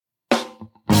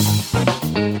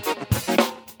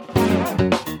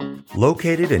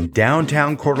Located in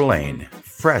downtown Coeur d'Alene,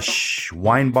 Fresh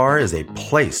Wine Bar is a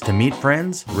place to meet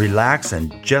friends, relax,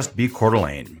 and just be Coeur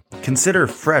d'Alene. Consider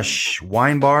Fresh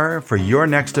Wine Bar for your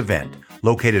next event,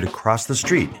 located across the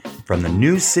street from the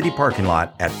new city parking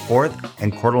lot at 4th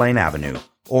and Coeur d'Alene Avenue,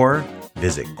 or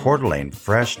visit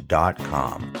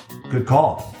CoeurD'AleneFresh.com. Good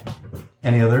call.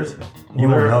 Any others? You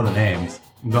won't know the names.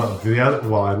 No,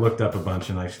 well, I looked up a bunch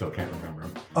and I still can't remember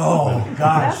them. Oh,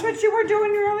 gosh. That's what you were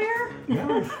doing earlier?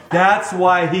 That's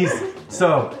why he's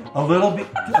so a little bit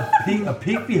a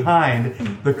peek behind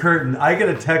the curtain. I get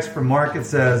a text from Mark that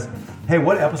says, "Hey,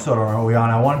 what episode are we on?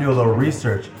 I want to do a little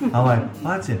research." I'm like, "Oh,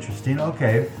 that's interesting."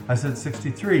 Okay, I said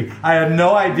 63. I had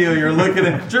no idea you're looking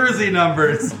at jersey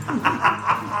numbers.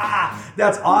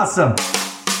 That's awesome.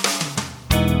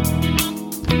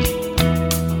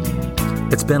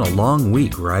 It's been a long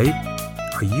week, right?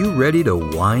 Are you ready to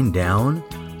wind down?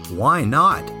 Why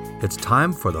not? It's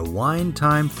time for the Wine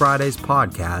Time Fridays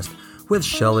podcast with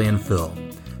Shelley and Phil.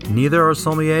 Neither are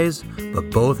sommeliers, but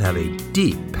both have a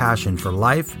deep passion for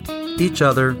life, each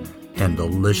other, and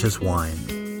delicious wine.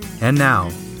 And now,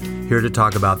 here to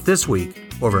talk about this week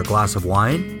over a glass of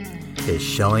wine is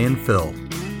Shelley and Phil.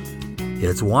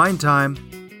 It's wine time.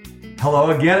 Hello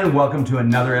again, and welcome to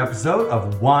another episode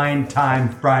of Wine Time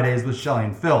Fridays with Shelley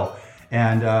and Phil.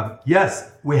 And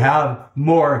yes, we have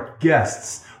more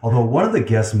guests. Although one of the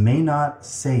guests may not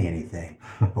say anything,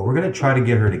 but we're going to try to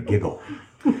get her to giggle.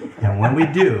 And when we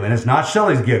do, and it's not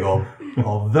Shelley's giggle,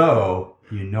 although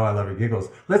you know I love her giggles,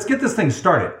 let's get this thing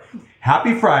started.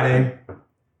 Happy Friday.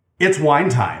 It's wine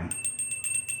time.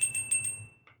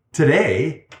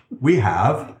 Today, we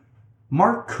have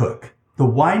Mark Cook, the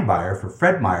wine buyer for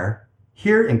Fred Meyer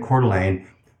here in Coeur d'Alene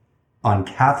on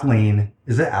Kathleen,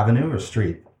 is it Avenue or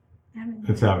Street?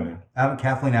 It's Avenue.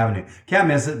 Kathleen Avenue. Can't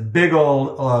miss it. Big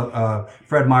old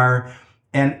Fred Meyer.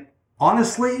 And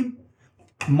honestly,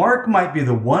 Mark might be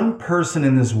the one person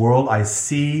in this world I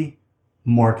see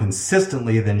more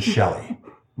consistently than Shelley.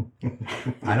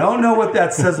 I don't know what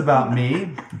that says about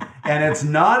me. And it's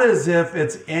not as if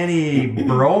it's any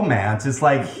bromance. It's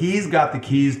like he's got the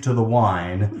keys to the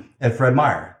wine at Fred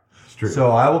Meyer. It's true.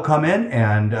 So I will come in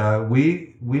and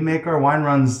we make our wine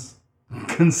runs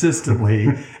consistently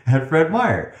at Fred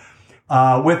Meyer.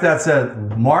 With that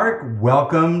said, Mark,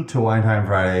 welcome to Wine Time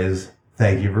Fridays.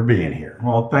 Thank you for being here.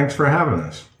 Well, thanks for having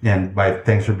us. And by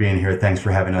thanks for being here, thanks for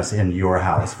having us in your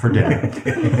house for dinner.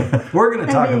 We're going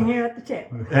to talk being here at the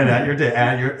table. And at your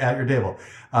table.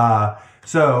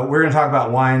 So we're going to talk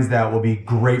about wines that will be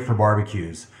great for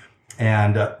barbecues.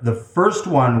 And the first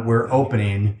one we're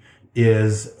opening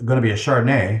is going to be a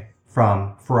Chardonnay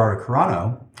from Ferrari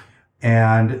Carano.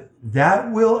 And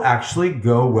that will actually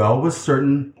go well with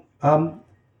certain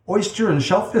oyster and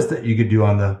shellfish that you could do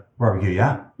on the barbecue,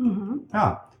 yeah? Mm-hmm.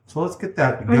 Yeah. So let's get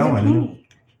that going. Zucchini.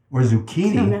 Or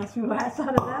zucchini. Don't ask me why I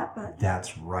thought of that, but...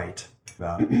 That's right.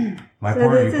 My So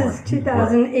pour, this your is pour?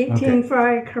 2018 Okay.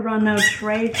 Ferrari Carano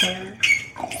Tray Pair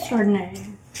Chardonnay.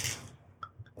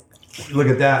 Look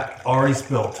at that. Already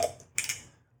spilt.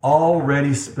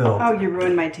 Already spilled. Oh, you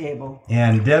ruined my table.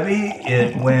 And Debbie,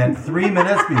 it went 3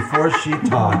 minutes before she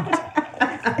talked.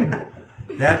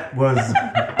 That was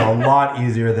a lot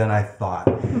easier than I thought.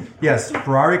 Yes,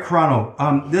 Ferrari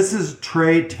Carano. This is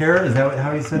Tray Terre. Is that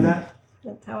how you said that?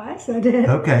 That's how I said it.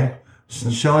 Okay.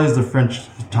 Shelley is the French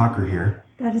talker here.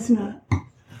 That is not.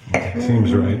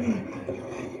 Seems right.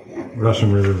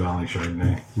 Russian River Valley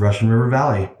Chardonnay. Russian River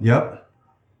Valley. Yep.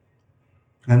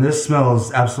 And this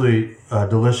smells absolutely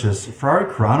delicious.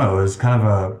 Ferrari Carano is kind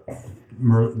of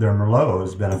their Merlot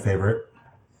has been a favorite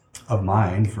of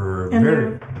mine for And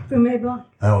their Fumé Blanc.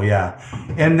 Oh, yeah.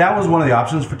 And that was one of the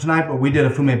options for tonight, but we did a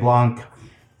Fumé Blanc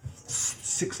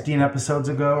 16 episodes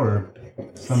ago or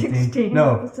something. 16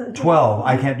 No, episodes. 12.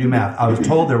 I can't do math. I was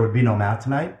told there would be no math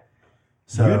tonight.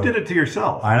 So You did it to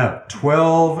yourself. I know.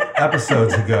 12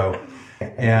 episodes ago.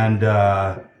 And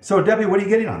so, Debbie, what are you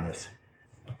getting on this?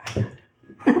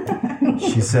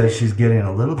 She says she's getting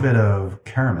a little bit of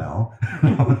caramel.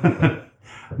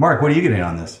 Mark, what are you getting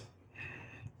on this?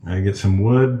 I get some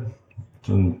wood,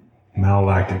 some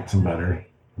malolactic, some butter.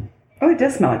 Oh, it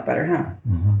does smell like butter, huh?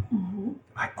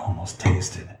 I almost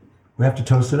tasted it. We have to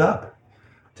toast it up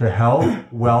to health,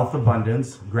 wealth,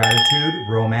 abundance, gratitude,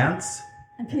 romance,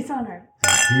 And peace on earth.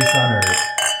 and peace on earth,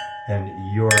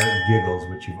 and your giggles,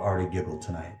 which you've already giggled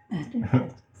tonight.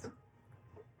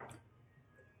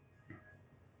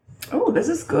 Oh, this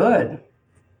is good.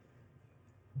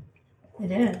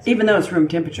 It is. Even though it's room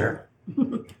temperature.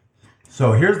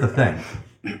 So here's the thing.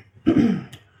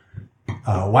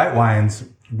 White wines,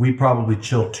 we probably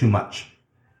chill too much.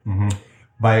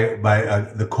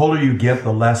 The colder you get,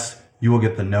 the less you will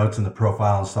get the notes and the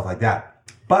profile and stuff like that.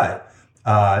 But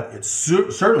it's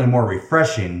certainly more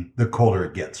refreshing the colder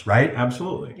it gets, right?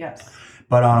 Absolutely. Yes.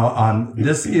 But on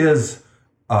this is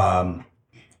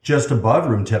just above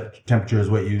room temperature is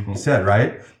what you said,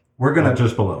 right? We're gonna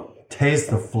Just below.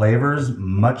 taste the flavors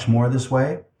much more this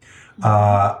way.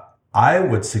 I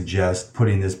would suggest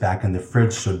putting this back in the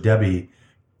fridge so Debbie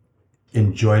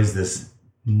enjoys this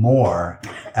more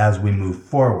as we move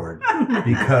forward,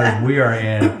 because we are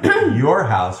in your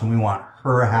house and we want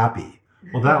her happy.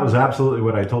 Well, that was absolutely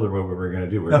what I told her what we were going to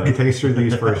do. We're going to taste through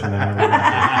these first, and then we're going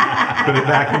to put it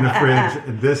back in the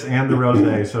fridge. This and the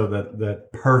rosé, so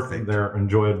that Perfect. they're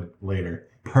enjoyed later.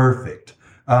 Perfect.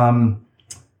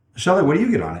 Shelley, what do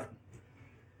you get on it?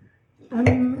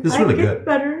 This is really I get good.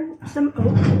 butter, some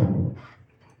oat.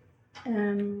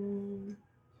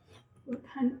 What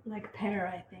kind? Like pear,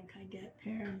 I think I get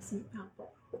pear and some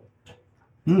apple.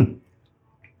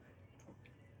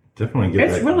 Definitely get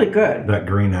It's really good. that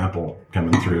green apple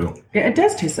coming through. Yeah, it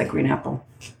does taste like green apple.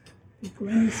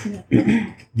 Granny Smith.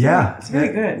 Yeah, It's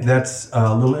very good. That's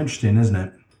a little interesting, isn't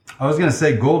it? I was going to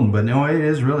say golden, but no, it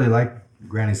is really like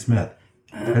Granny Smith.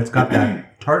 It's got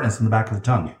that tartness in the back of the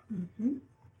tongue.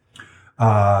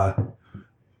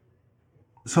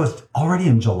 So it's already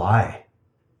in July.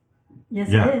 Yes,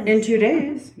 Yeah. it In is. 2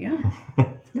 days. Yeah.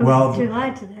 No, Well- it's July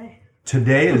today.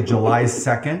 Today is July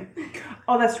 2nd.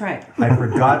 Oh, that's right. I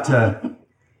forgot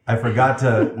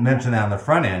to mention that on the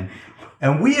front end.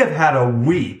 And we have had a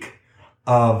week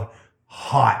of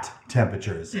hot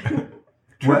temperatures.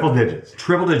 Triple digits.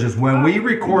 Triple digits. When we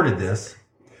recorded this,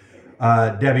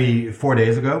 Debbie, 4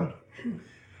 days ago,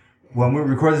 when we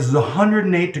recorded this, it was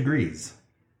 108 degrees.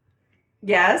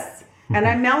 Yes. And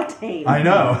I'm melting. I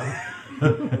know.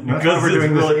 That's why we're it's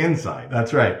doing really- this inside.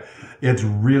 That's right. It's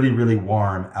really, really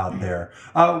warm out there.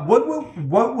 What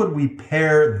would we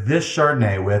pair this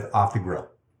Chardonnay with off the grill?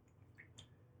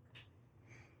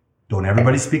 Don't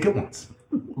everybody speak at once.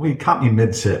 Well, you caught me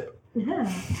mid-sip. Yeah.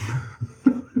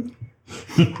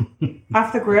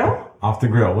 Off the grill? Off the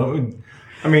grill.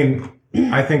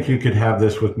 I think you could have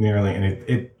this with nearly, and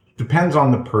it depends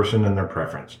on the person and their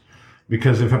preference.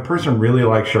 Because if a person really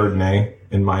likes Chardonnay,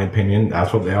 in my opinion,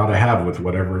 that's what they ought to have with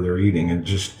whatever they're eating. And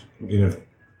just,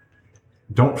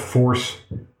 don't force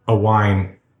a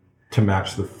wine to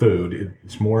match the food.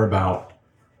 It's more about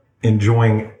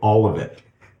enjoying all of it.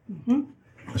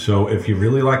 Mm-hmm. So if you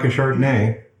really like a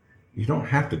Chardonnay, you don't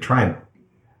have to try and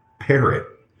pair it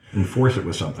and force it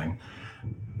with something.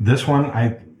 This one,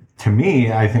 I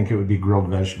think it would be grilled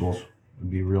vegetables. It would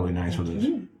be really nice with this.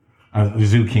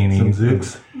 Zucchini. Some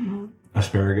zooks.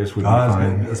 Asparagus would be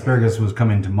fine. Asparagus was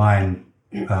coming to mind.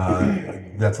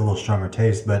 That's a little stronger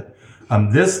taste, but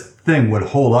this thing would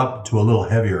hold up to a little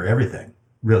heavier everything,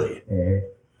 really.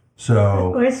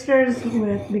 So Oysters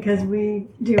because we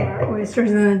do our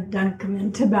oysters and then dunk them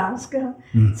in Tabasco.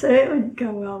 So it would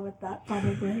go well with that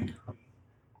probably.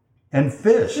 and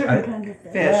fish. Certain kind of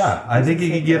fish. Fish. Yeah, I think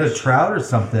you could get a trout or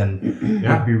something.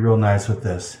 Yeah. Would be real nice with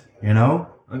this.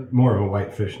 More of a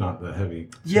white fish, not the heavy.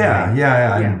 Yeah.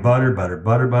 Yeah. And butter.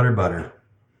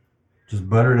 Just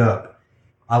butter it up.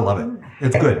 I love it.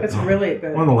 It's good. It's really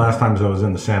good. One of the last times I was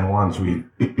in the San Juans,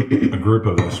 a group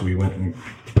of us, we went and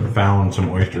found some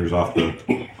oysters off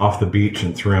the beach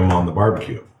and threw them on the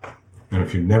barbecue. And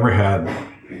if you've never had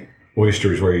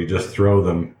oysters where you just throw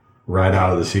them right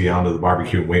out of the sea onto the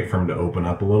barbecue and wait for them to open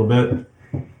up a little bit,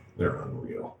 they're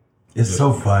unreal. It's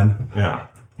so fun. Yeah.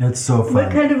 It's so fun.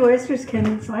 What kind of oysters can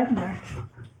you find there?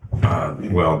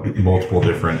 Well, multiple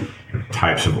different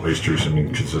types of oysters.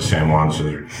 Because the San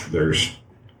Juans, there's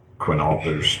Quinault,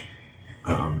 there's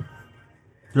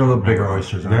They're a little bigger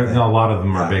oysters, aren't a they? lot of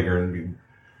them are Yeah. bigger. And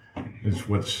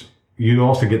you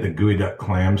also get the gooey duck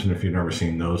clams, and if you've never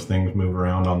seen those things move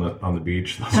around on the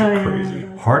beach, those are crazy.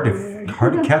 Hard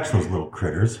to catch those little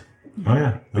critters. Oh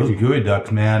yeah, Those gooey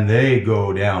ducks, man, they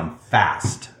go down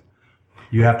fast.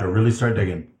 You have to really start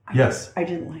digging. Yes. I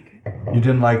didn't like it. You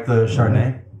didn't like the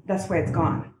Chardonnay? That's why it's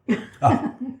gone.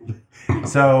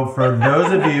 So for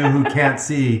those of you who can't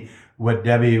see what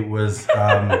Debbie was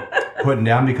putting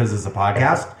down because it's a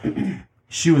podcast,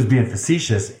 she was being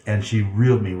facetious and she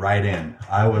reeled me right in.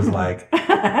 I was like,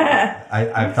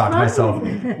 I thought to myself,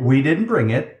 we didn't bring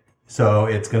it, so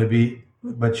it's going to be,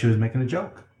 but she was making a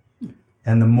joke.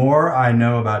 And the more I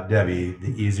know about Debbie, the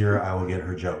easier I will get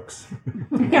her jokes.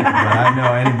 But I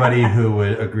know anybody who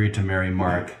would agree to marry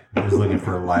Mark is looking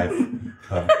for a life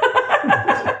of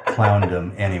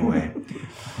clowndom anyway.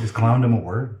 Is clowndom a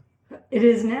word? It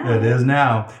is now. It is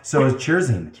now. So is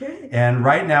cheersing. Cheersing. And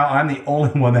right now, I'm the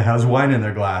only one that has wine in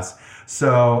their glass.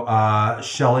 So,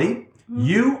 Shelley,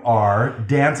 You are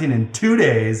dancing in 2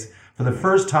 days for the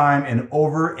first time in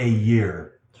over a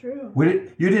year. True.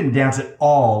 You didn't dance at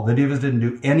all. The Divas didn't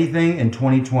do anything in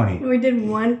 2020. We did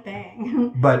one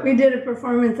thing. But we did a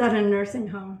performance at a nursing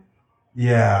home.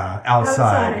 yeah,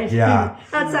 outside. Yeah.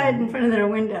 Outside in front of their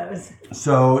windows.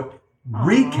 So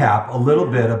recap a little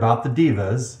bit about the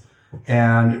Divas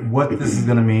and what this is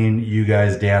going to mean, you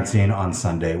guys dancing on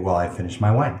Sunday while I finish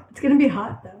my wine. It's going to be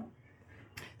hot, though.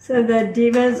 So the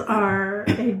Divas are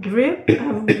a group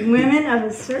of women of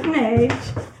a certain age,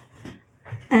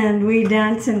 and we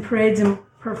dance in parades and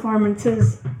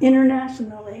performances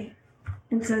internationally.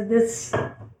 And so this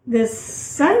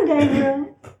Sunday,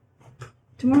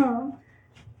 tomorrow,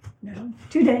 no,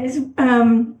 2 days,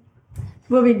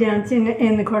 we'll be dancing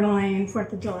in the Coeur d'Alene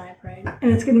 4th of July parade,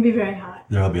 and it's going to be very hot.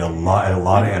 There'll be a lot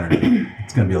of energy.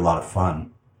 It's going to be a lot of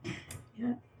fun.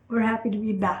 Yeah, we're happy to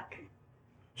be back.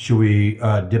 Should we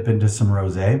dip into some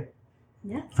rosé?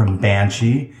 Yeah. From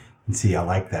Banshee. And see, I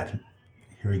like that.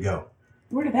 Here we go.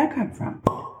 Where did that come from?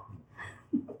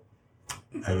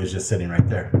 I was just sitting right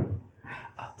there.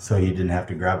 So you didn't have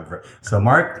to grab it. So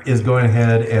Mark is going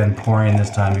ahead and pouring this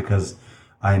time because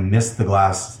I missed the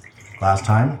glass last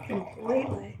time.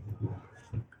 Completely.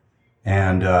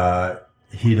 And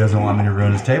he doesn't want me to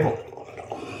ruin his table.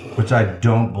 Which I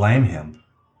don't blame him.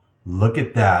 Look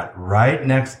at that. Right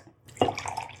next.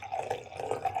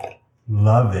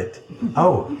 Love it.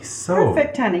 Oh, so.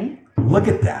 Perfect, honey. Look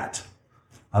at that.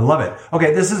 I love it.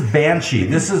 Okay, this is Banshee.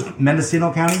 This is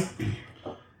Mendocino County.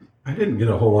 I didn't get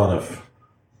a whole lot of.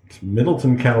 It's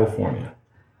Middleton, California.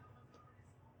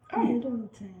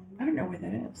 Middleton. I don't know where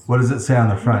that is. What does it say on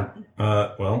the front?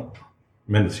 Well,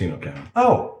 Mendocino County.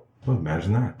 Oh, Well,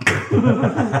 imagine that.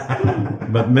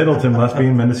 But Middleton must be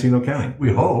in Mendocino County.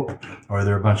 we hope. Or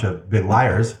they're a bunch of big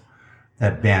liars.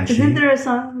 That Banshee. Isn't there a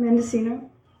song, Mendocino?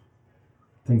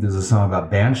 I think there's a song about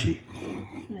Banshee.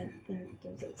 I think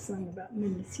there's a song about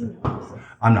Mendocino. Also.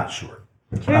 I'm not sure.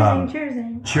 Cheersing,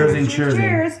 cheersing. Cheersing, cheersing.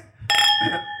 Cheers.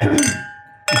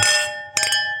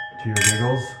 To your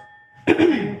giggles.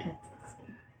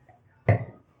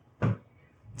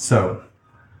 So,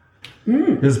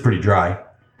 this is pretty dry.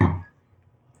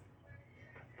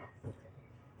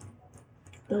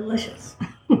 Delicious.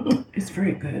 It's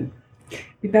very good.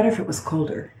 Be better if it was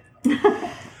colder.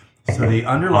 So the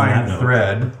underlying On that note.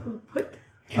 thread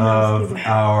of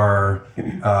our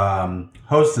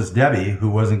hostess, Debbie, who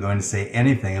wasn't going to say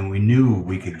anything, and we knew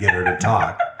we could get her to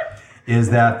talk, is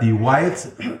that the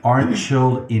whites aren't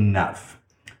chilled enough,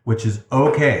 which is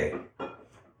okay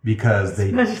because they,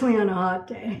 Especially on a hot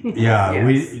day. yeah,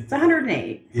 Yes. It's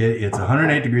 108. it's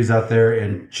 108 degrees out there,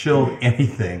 and chilled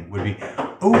anything would be,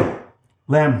 oh,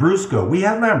 Lambrusco. We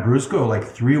had Lambrusco like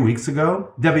 3 weeks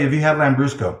ago. Debbie, have you had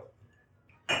Lambrusco?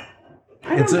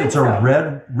 It's a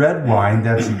red wine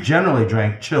that's generally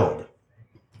drank chilled.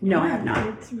 No, I have not.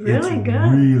 It's really It's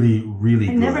good. really, really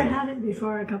I good. never had it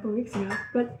before a couple of weeks ago,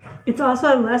 but it's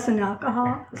also less in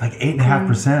alcohol. It's like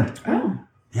 8.5%. Oh,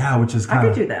 Yeah, which is I kind could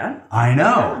of. do that. I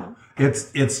know.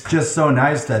 It's just so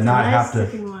nice to not Nice have to.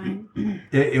 sipping wine.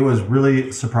 It was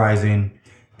really surprising,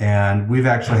 and we've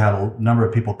actually had a number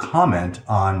of people comment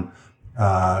on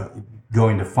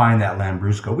going to find that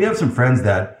Lambrusco. We have some friends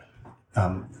that,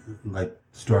 like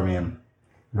Stormy and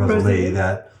Rosalie,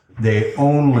 that they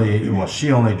only, well,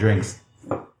 she only drinks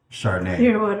Chardonnay.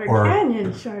 Clearwater or-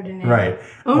 Canyon Chardonnay. Right.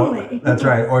 Only. Well, that's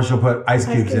right. Or she'll put ice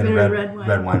cubes in cube red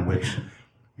wine, which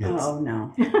it's, Oh,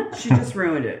 no. She just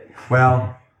ruined it.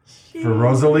 well, for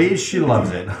Rosalie, she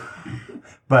loves it.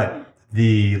 But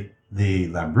the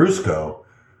Lambrusco,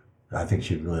 I think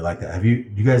she'd really like that. Do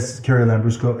you guys carry a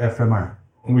Lambrusco FMR?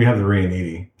 We have the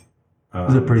Rianiti.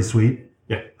 Is it pretty sweet?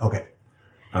 Yeah. Okay.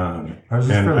 And Ours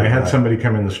is fairly I had light. somebody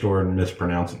come in the store and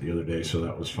mispronounce it the other day, so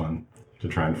that was fun to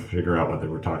try and figure out what they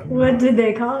were talking What about. did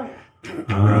they call it?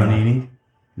 Ronini.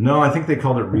 No, I think they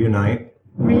called it Reunite.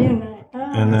 Reunite. Oh.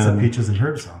 And It's a then Peaches and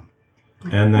Herb song.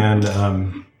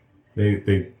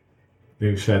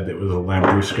 they said it was a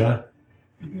Lambrusca.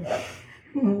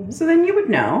 So then you would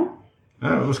know.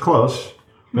 It was close,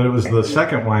 but it was the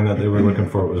second wine that they were looking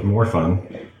for. It was more fun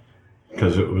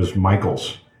because it was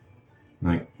Michael's.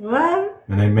 Like, What?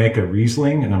 and they make a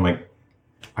Riesling, and I'm like,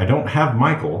 I don't have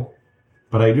Michael,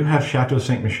 but I do have Chateau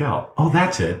Saint Michel. Oh,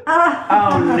 that's it.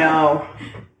 Oh, no.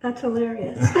 That's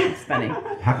hilarious. It's funny.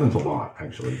 Happens a lot,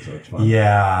 actually, so it's fun.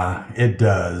 Yeah, it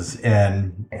does.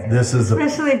 And this is a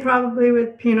Especially probably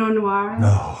with Pinot Noir.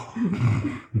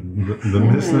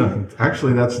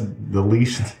 Actually, that's the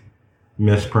least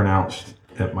mispronounced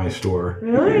at my store.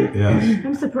 Really? Yes.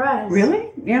 I'm surprised. Really?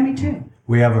 Yeah, me too.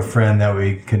 We have a friend that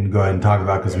we can go ahead and talk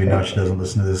about because we know she doesn't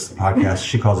listen to this podcast.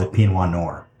 She calls it Pinot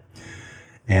Noir.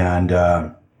 And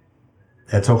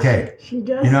it's okay. She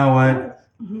does. You know what?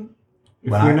 If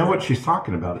Well, you I- know what she's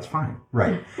talking about, it's fine.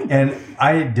 Right. And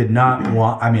I did not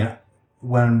want,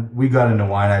 when we got into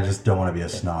wine, I just don't want to be a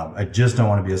snob. I just don't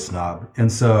want to be a snob.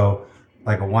 And so,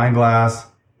 like a wine glass,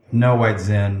 no white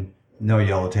zin, no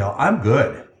yellowtail. I'm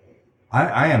good.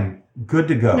 I am good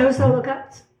to go. No solo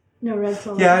cups? No red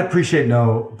solo Yeah, I cups? appreciate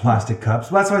no plastic cups.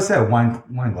 That's why I said wine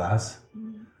glass.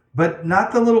 But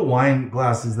not the little wine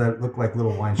glasses that look like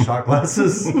little wine shot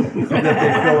glasses that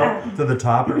they fill up to the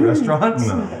top at restaurants.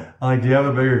 I'm like, do you have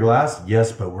a bigger glass?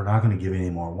 Yes, but we're not going to give you any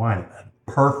more wine.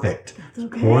 Perfect.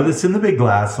 okay. Pour this in the big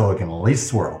glass so it can at least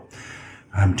swirl.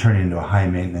 I'm turning into a high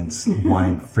maintenance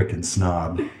wine freaking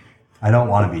snob. I don't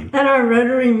want to be. At our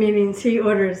Rotary meetings, he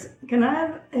orders, can I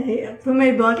have a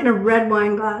Fumé Blanc in a red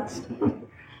wine glass?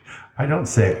 I don't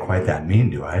say it quite that mean,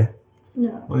 do I?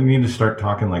 No. Well, you need to start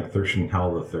talking like Thurston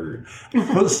Howell III.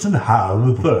 First and how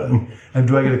the third. And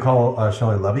do I get to call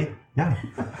Shelley Lovey? Yeah.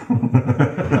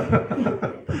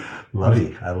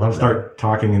 Lovey. I love that. Start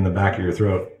talking in the back of your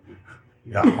throat.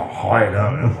 Yeah.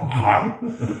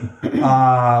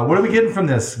 What are we getting from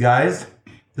this, guys?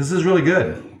 This is really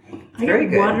good. I Very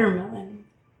got good. watermelon.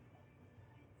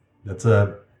 That's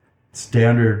a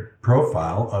standard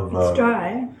profile of It's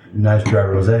dry. nice dry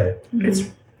rosé.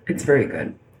 It's very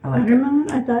good. I like it.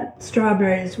 Watermelon? I thought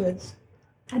strawberries was...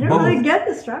 I don't Both. really get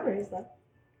the strawberries, though.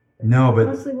 No, but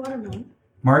Mostly watermelon.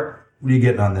 Mark, what are you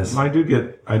getting on this? I do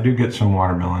get some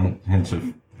watermelon, hints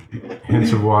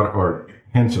of water or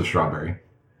hints of strawberry.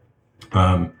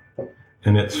 And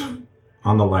it's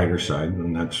on the lighter side,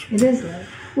 and that's It is light.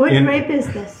 What In- grape is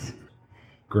this?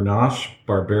 Grenache,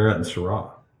 Barbera, and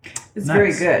Syrah. It's Nice.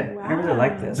 very good. I really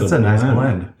like this. It's a nice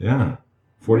blend. Yeah.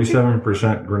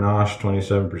 47% Grenache,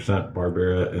 27%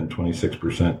 Barbera, and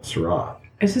 26% Syrah.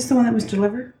 Is this the one that was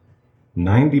delivered?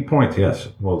 90 points, yes.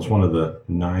 Well, it's one of the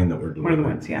 9 that were One of delivered. the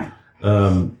ones, yeah.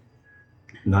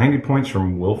 90 points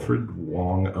from Wilfred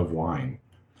Wong of Wine.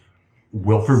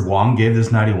 Wilfred Wong gave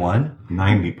this 91?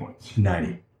 90 points.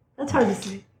 90. That's hard to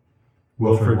say.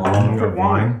 Wilfred Wong Wilfred of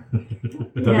Wong. Wine.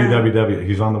 Yeah. www.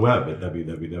 He's on the web at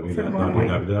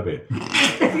www.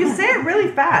 If you say it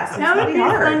really fast, it's That would really be fun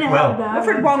hard. to Well, have that.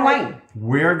 Wilfred Wong website. Wine.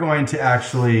 We're going to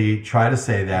actually try to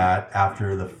say that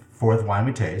after the fourth wine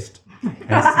we taste and see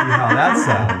how that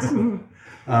sounds.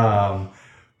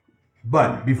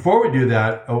 But before we do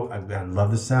that, I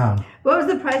love the sound. What was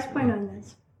the price point on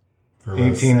this? For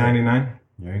 $18.99.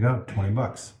 There you go,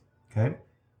 $20. Okay.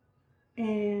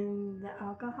 And the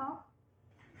alcohol?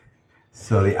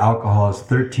 So the alcohol is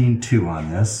 13.2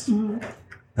 on this.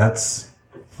 That's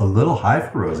a little high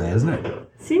for rosé, isn't it?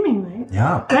 Seemingly.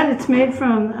 Yeah, But it's made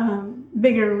from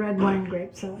bigger red wine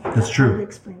grapes, so That's true. would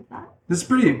explain that. this is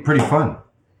pretty fun.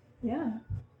 Yeah.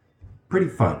 Pretty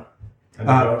fun.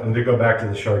 And to go back to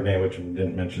the Chardonnay, which we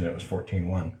didn't mention, it was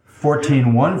 14.1.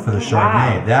 14.1 for the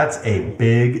Chardonnay. Wow. That's a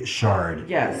big shard.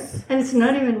 Yes. And it's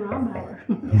not even Rombauer.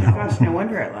 Gosh, no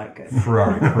wonder I like it.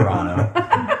 Ferrari Carano.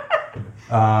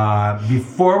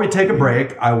 Before we take a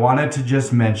break, I wanted to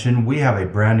just mention we have a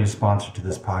brand new sponsor to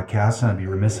this podcast, and I'd be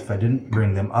remiss if I didn't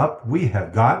bring them up. We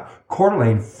have got Coeur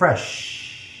d'Alene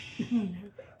Fresh.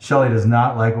 Shelley does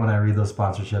not like when I read those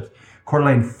sponsorships. Coeur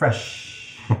d'Alene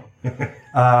Fresh.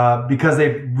 Because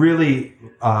they really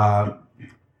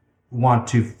want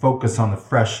to focus on the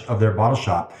fresh of their bottle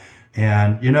shop.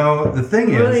 And, you know, the thing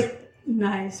is... Really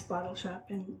nice bottle shop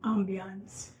and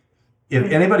ambiance. If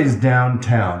anybody's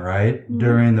downtown, right,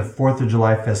 during the 4th of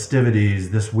July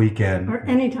festivities this weekend, Or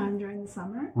anytime during the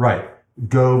summer. right,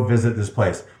 go visit this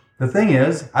place. The thing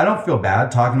is, I don't feel bad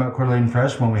talking about Coeur d'Alene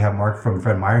Fresh when we have Mark from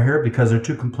Fred Meyer here because they're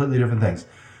two completely different things.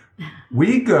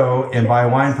 We go and buy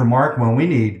wine for Mark when we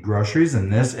need groceries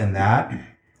and this and that,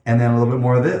 and then a little bit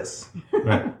more of this.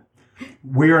 Right.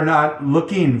 We are not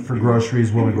looking for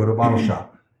groceries when we go to a bottle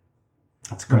shop.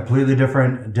 It's a completely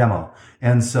different demo.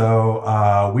 And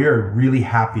so we are really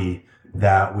happy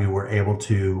that we were able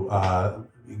to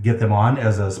get them on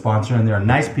as a sponsor. And they're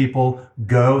nice people.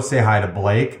 Go say hi to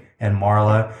Blake and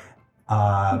Marla.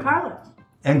 Carlos.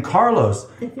 And Carlos.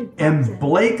 If he pops And in.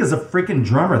 Blake is a freaking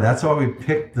drummer. That's why we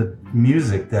picked the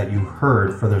music that you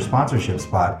heard for their sponsorship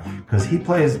spot. Because he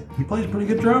plays pretty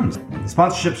good drums. The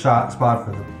sponsorship spot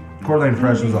for the Coeur d'Alene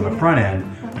Fresh was on the front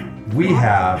end. We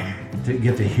have to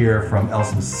get to hear from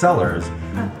Elson Sellers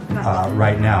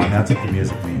right now, and that's what the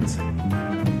music means.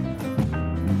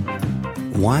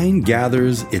 Wine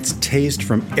gathers its taste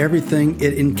from everything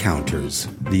it encounters.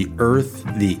 The earth,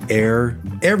 the air,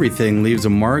 everything leaves a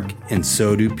mark, and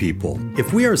so do people.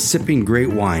 If we are sipping great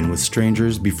wine with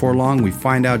strangers, before long we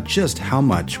find out just how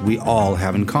much we all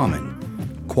have in common.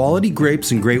 Quality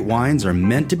grapes and great wines are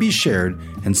meant to be shared,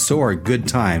 and so are good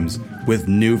times with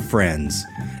new friends.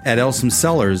 At Elsom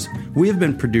Cellars, we have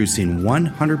been producing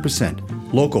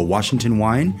 100% local Washington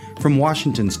wine from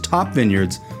Washington's top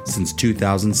vineyards since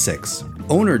 2006.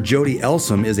 Owner Jody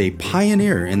Elsom is a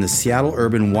pioneer in the Seattle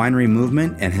urban winery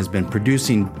movement and has been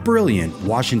producing brilliant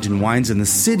Washington wines in the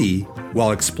city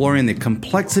while exploring the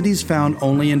complexities found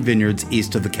only in vineyards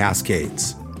east of the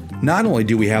Cascades. Not only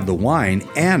do we have the wine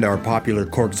and our popular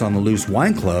Corks on the Loose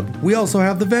wine club, we also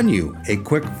have the venue, a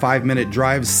quick 5-minute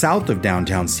drive south of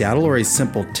downtown Seattle or a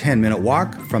simple 10-minute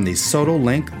walk from the Soto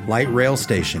Link light rail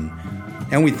station.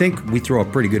 And we think we throw a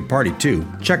pretty good party too.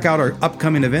 Check out our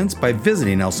upcoming events by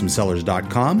visiting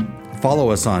elsomcellars.com. Follow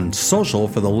us on social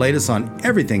for the latest on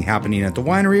everything happening at the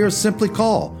winery, or simply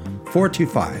call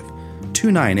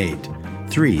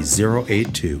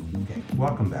 425-298-3082.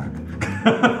 Welcome back.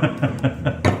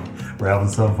 We're having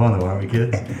some fun though, aren't we,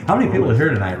 kids? How many people are here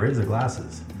tonight? Raise their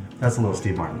glasses. That's a little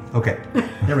Steve Martin. Okay,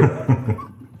 there we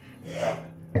go.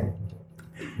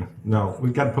 No,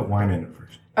 we've got to put wine in it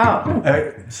first. Oh.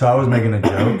 So I was making a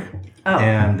joke. Oh.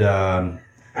 And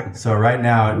so right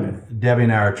now, Debbie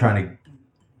and I are trying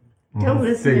Don't to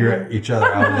listen figure to each other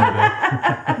out a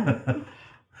little bit.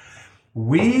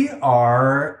 We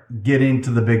are getting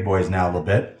to the big boys now a little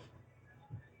bit.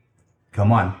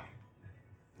 Come on.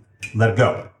 Let it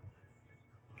go.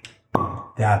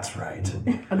 That's right.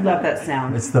 I love that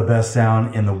sound. It's the best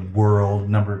sound in the world.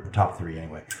 Top 3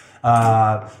 anyway.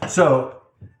 So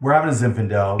we're having a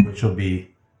Zinfandel, which will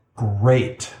be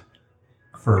great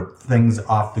for things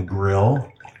off the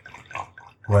grill,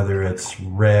 whether it's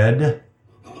red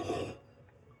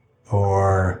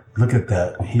or, look at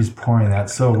that. He's pouring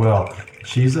that so well.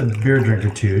 She's a beer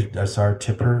drinker too. I saw her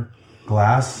tip her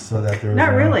glass so that there was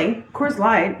Not really. Coors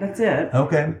Light. That's it.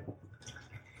 Okay.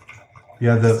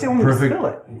 Yeah, the Still want me to perfect. spill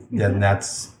it. Then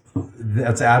that's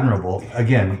admirable.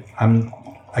 Again,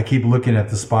 I keep looking at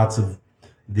the spots of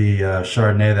the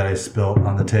Chardonnay that I spilled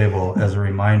on the table as a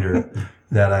reminder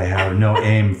that I have no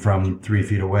aim from 3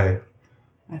 feet away.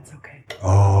 That's okay.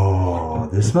 Oh,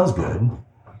 this smells good.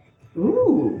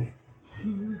 Ooh.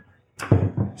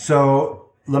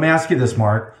 So let me ask you this,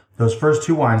 Mark. Those first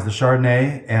 2 wines, the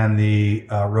Chardonnay and the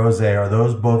Rosé, are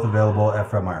those both available at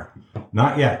Fred Meyer?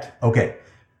 Not yet. Okay.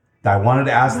 I wanted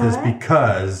to ask this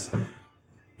because,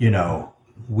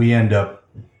 we end up,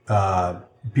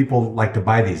 people like to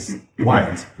buy these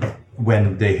wines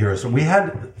when they hear us. We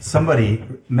had somebody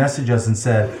message us and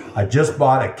said, I just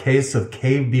bought a case of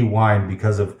Cave Bee wine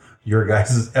because of your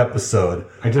guys' episode.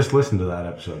 I just listened to that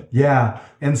episode. Yeah.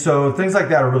 And so things like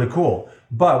that are really cool.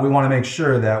 But we want to make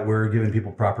sure that we're giving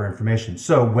people proper information.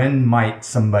 So when might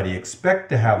somebody expect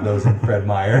to have those in Fred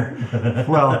Meyer?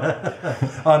 Well,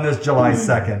 on this July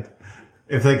 2nd.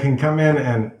 if they can come in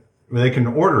and they can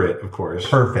order it, of course.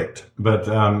 Perfect. But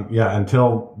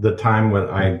until the time when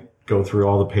I go through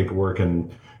all the paperwork,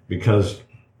 and because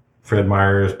Fred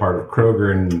Meyer is part of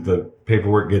Kroger and the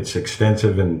paperwork gets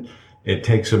extensive and it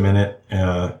takes a minute,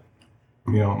 it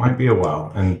might be a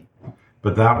while.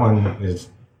 But that one is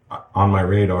on my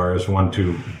radar as one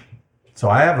to. So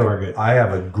I have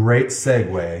a great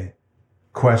segue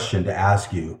question to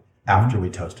ask you after we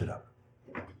toast it up.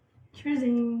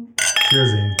 Cheersing.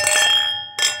 Cheersing.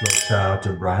 Little shout out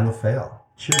to Brian LaFale.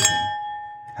 Cheersing.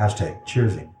 Hashtag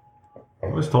cheersing. I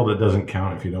was told it doesn't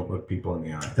count if you don't look people in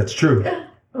the eye. That's true.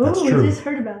 Oh, That's we true. just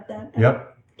heard about that.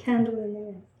 Yep. Candle in the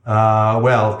wind.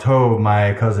 Well,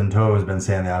 my cousin Toe has been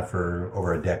saying that for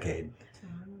over a decade.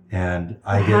 And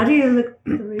How do you look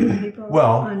through people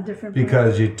on different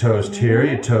because you toast here,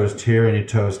 you toast here, and you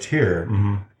toast here.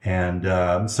 Mm-hmm.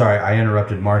 And sorry, I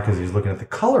interrupted Mark as he's looking at the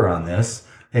color on this.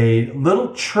 A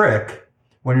little trick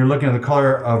when you're looking at the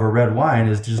color of a red wine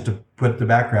is just to put the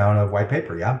background of white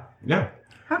paper, yeah? Yeah.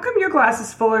 How come your glass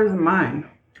is fuller than mine?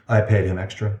 I paid him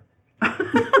extra.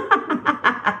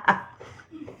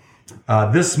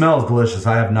 This smells delicious.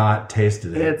 I have not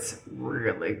tasted it. It's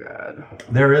really good.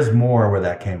 There is more where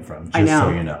that came from, just I know.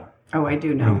 so you know. Oh, I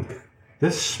do know.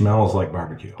 This smells like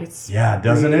barbecue. It's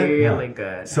Doesn't it? really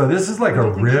good. So this is like What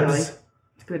a do you think, ribs. Shelley?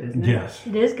 It's good, isn't it? Yes.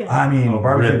 It is good. I mean,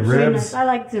 barbecued ribs. ribs. I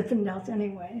like Zinfandels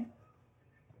anyway.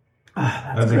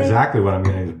 That's exactly what I'm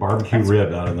getting. Is barbecue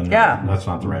rib out of the. Yeah. That's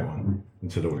not the right one.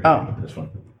 Instead of this one.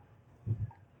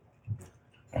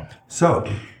 So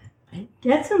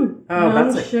Get some Oh,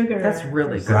 brown that's sugar. That's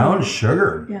really good. brown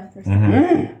sugar. Yeah.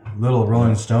 For Little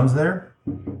Rolling Stones there.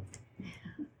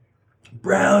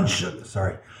 Brown sugar.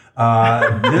 Sorry.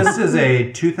 This is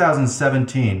a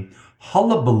 2017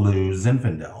 Hullabaloo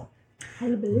Zinfandel.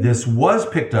 Hullabaloo. This was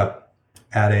picked up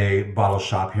at a bottle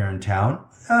shop here in town.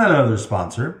 Another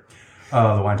sponsor.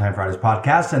 of the Wine Time Fridays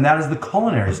podcast, and that is the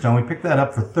Culinary Stone. We picked that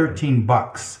up for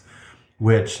 $13,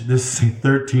 which this is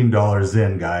 $13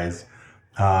 in, guys.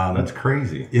 That's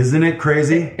crazy. Isn't it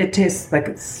crazy? It tastes like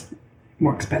it's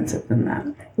more expensive than that.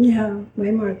 Yeah,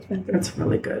 way more expensive. It's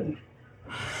really good.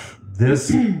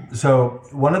 So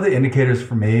one of the indicators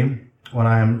for me when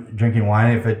I'm drinking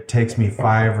wine, if it takes me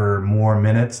 5 or more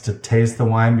minutes to taste the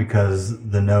wine because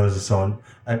the nose is so,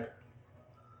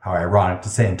 how ironic to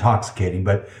say intoxicating,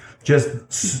 but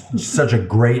just such a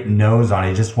great nose on it.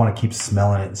 You just want to keep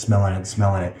smelling it and smelling it and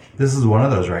smelling it. This is one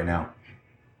of those right now.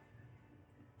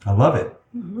 I love it.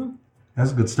 Mm-hmm.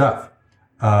 That's good stuff.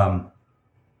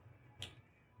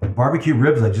 Barbecue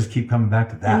ribs, I just keep coming back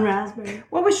to that. And raspberry.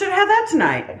 Well, we should have had that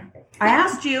tonight. I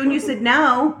asked you and you said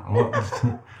no. Well,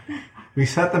 we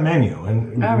set the menu,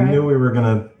 and All we right. knew we were going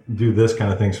to do this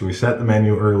kind of thing, so we set the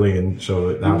menu early, and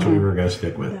so that's what we were going to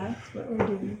stick with. That's what we're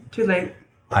doing. Too late.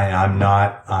 I am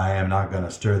not going to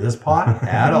stir this pot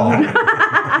at all.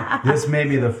 This may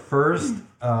be the first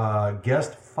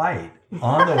guest fight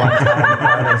on the Wine Time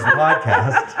Fridays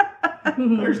podcast.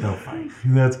 There's no fight.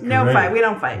 That's great. No fight. We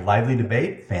don't fight. Lively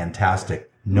debate,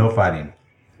 fantastic. No fighting.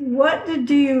 What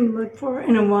do you look for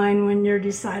in a wine when you're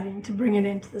deciding to bring it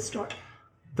into the store?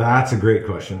 That's a great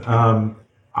question.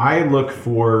 I look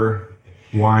for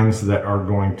wines that are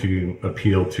going to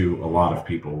appeal to a lot of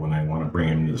people when I want to bring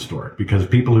them into the store, because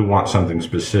people who want something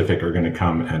specific are going to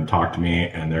come and talk to me,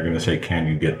 and they're going to say, can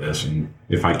you get this? And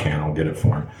if I can, I'll get it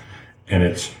for them. And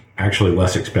it's actually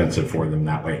less expensive for them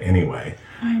that way anyway.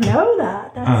 I know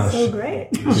that. That's so great.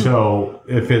 So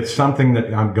if it's something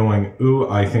that I'm going, ooh,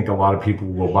 I think a lot of people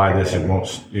will buy this,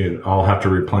 I'll have to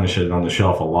replenish it on the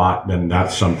shelf a lot, then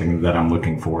that's something that I'm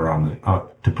looking for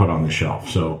to put on the shelf.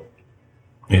 So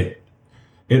it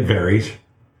varies,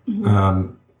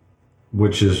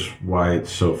 which is why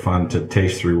it's so fun to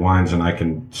taste through wines, and I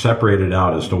can separate it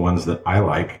out as to ones that I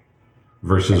like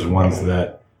versus ones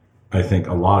that I think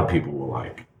a lot of people will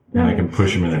like, and I can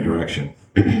push them in a direction.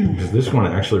 Because this one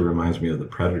actually reminds me of the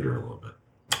Predator a little bit.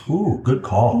 Ooh, good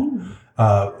call.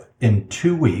 In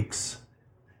 3 weeks,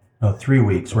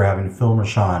 we're having Phil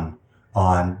Mershon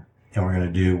on, and we're going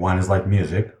to do Wine is Like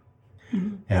Music.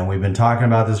 Mm-hmm. And we've been talking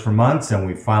about this for months, and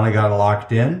we finally got it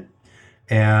locked in.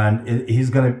 And he's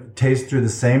going to taste through the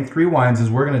same 3 wines as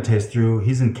we're going to taste through.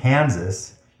 He's in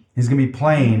Kansas. He's going to be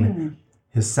playing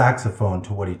his saxophone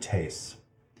to what he tastes.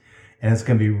 And it's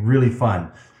going to be really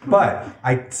fun. But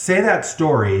I say that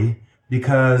story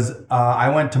because I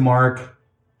went to Mark a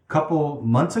couple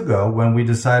months ago when we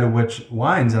decided which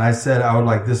wines, and I said I would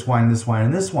like this wine, this wine,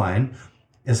 and this wine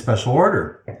in special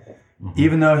order. Mm-hmm.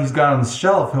 Even though he's got it on the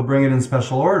shelf, he'll bring it in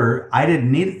special order. I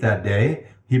didn't need it that day.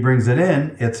 He brings it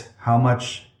in. It's how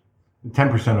much?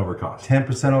 10% over cost.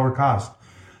 10% over cost.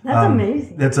 That's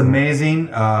amazing. That's amazing.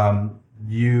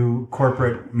 You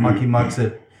corporate mucky mucks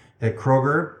at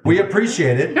Kroger, we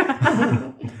appreciate it.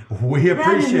 We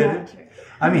appreciate it.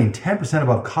 I mean, 10%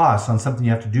 above cost on something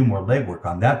you have to do more legwork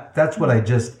on. That's what I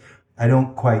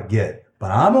don't quite get.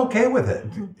 But I'm okay with it.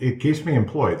 It keeps me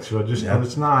employed, so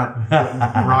let's not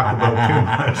rock the boat too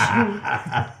much.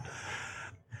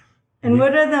 And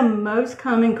what are the most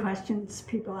common questions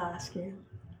people ask you?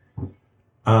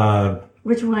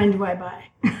 Which wine do I buy?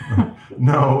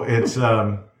 No, it's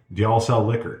do y'all sell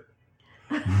liquor?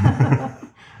 Yeah,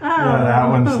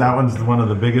 that one's one of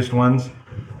the biggest ones.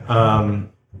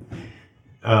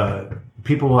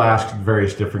 People will ask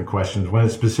various different questions. When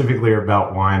it's specifically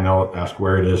about wine, they'll ask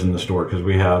where it is in the store, because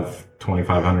we have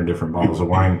 2,500 different bottles of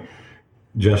wine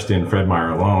just in Fred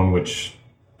Meyer alone, which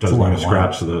doesn't even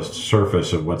scratch the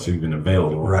surface of what's even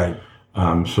available. Right.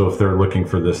 So if they're looking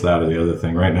for this, that, or the other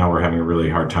thing, right now we're having a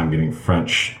really hard time getting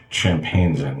French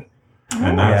champagnes in.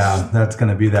 And that's going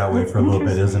to be that way for a little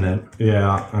bit, isn't it?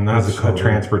 Yeah, and that's a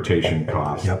transportation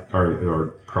cost. Yep.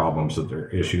 or problems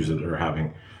issues that they're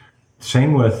having.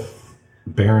 Same with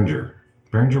Beringer.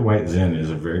 Beringer White Zin is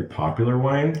a very popular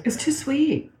wine. It's too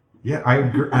sweet. Yeah,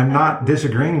 I'm not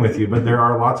disagreeing with you, but there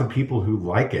are lots of people who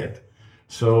like it.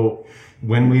 So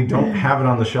when we don't have it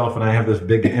on the shelf and I have this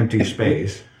big empty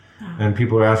space, and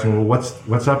people are asking, well,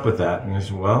 what's up with that? And I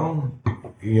said, well,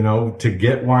 to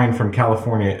get wine from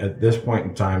California at this point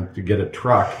in time, to get a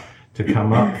truck to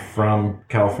come up from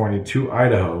California to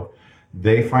Idaho,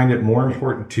 they find it more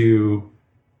important to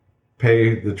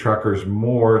pay the truckers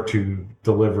more to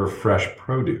deliver fresh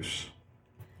produce.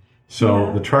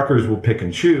 So the truckers will pick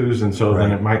and choose, and so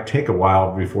then it might take a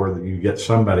while before you get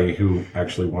somebody who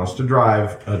actually wants to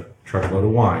drive a truckload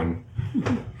of wine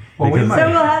Well, we Because- might. So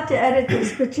we'll have to edit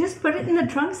this, but just put it in the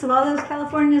trunks of all those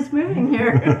Californians moving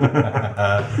here.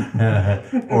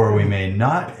 Or we may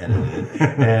not edit it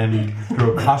and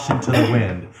throw caution to the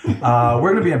wind.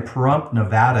 We're going to be in Pahrump,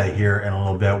 Nevada here in a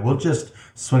little bit. We'll just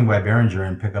swing by Behringer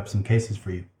and pick up some cases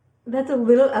for you. That's a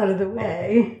little out of the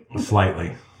way.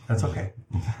 Slightly. That's okay.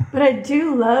 But I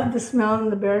do love the smell in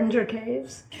the Behringer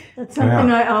Caves. That's something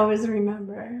I always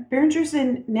remember. Behringer's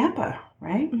in Napa,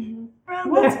 right? Well,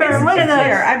 Well, it's one of those.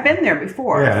 there. I've been there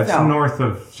before. Yeah, it's so. north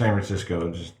of San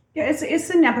Francisco, Yeah, it's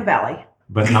in Napa Valley.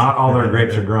 but not all their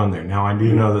grapes are grown there. Now, I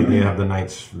do know that they have the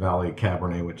Knights Valley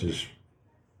Cabernet, which is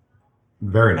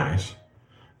very nice,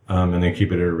 and they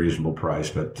keep it at a reasonable price.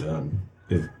 But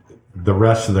the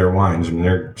rest of their wines, I mean,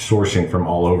 they're sourcing from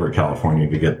all over California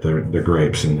to get their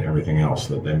grapes and everything else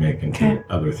that they make into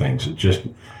other things. It just,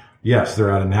 yes,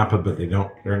 they're out of Napa, but they're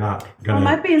not Well, going it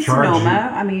might be in to charge Sonoma. you.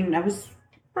 I mean, I was.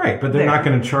 Right, but they're There. not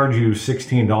going to charge you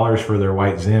 $16 for their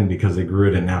white Zin because they grew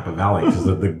it in Napa Valley because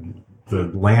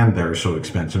the land there is so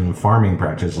expensive and farming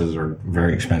practices are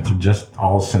very expensive. Just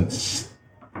all since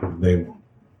they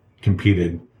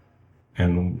competed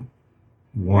and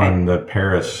won the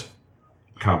Paris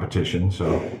competition.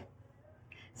 So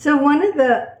one of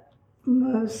the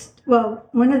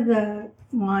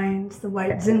wines, the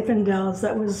white Zinfandels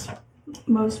that was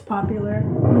most popular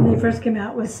when they first came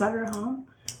out was Sutter Home.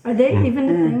 Are they even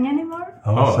a thing anymore?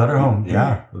 Oh, Sutter Home.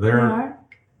 Yeah. They are?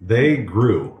 They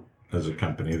grew as a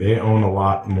company. They own a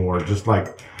lot more, just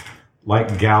like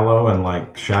Gallo and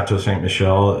like Chateau Saint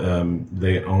Michel.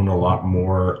 They own a lot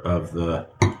more of the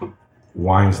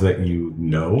wines that you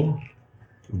know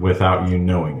without you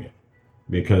knowing it,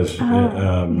 because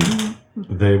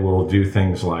they will do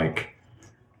things like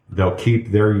they'll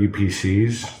keep their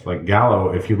UPCs. Like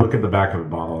Gallo, if you look at the back of the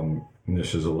bottle, and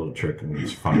this is a little trick and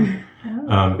it's fun.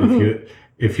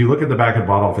 If you look at the back of the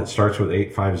bottle, if it starts with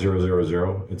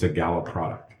 85000, it's a Gallo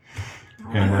product.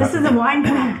 And This is a wine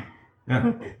hack.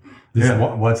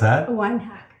 yeah. What's that? A wine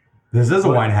hack. This is a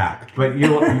wine hack. But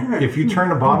if you turn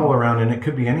the bottle around, and it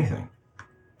could be anything.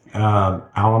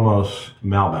 Alamos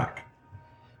Malbec.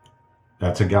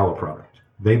 That's a Gallo product.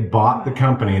 They bought the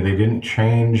company. They didn't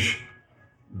change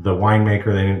the winemaker.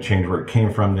 They didn't change where it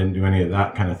came from. Didn't do any of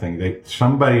that kind of thing.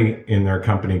 Somebody in their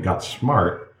company got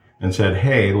smart and said,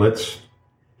 "Hey, let's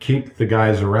keep the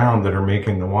guys around that are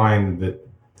making the wine that's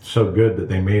so good that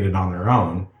they made it on their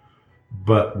own,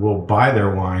 but we'll buy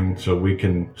their wine so we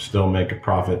can still make a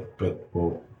profit, but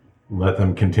we'll let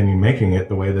them continue making it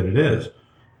the way that it is."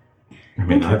 I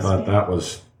mean, I thought that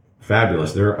was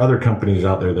fabulous. There are other companies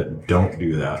out there that don't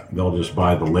do that. They'll just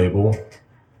buy the label,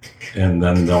 and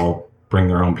then they'll bring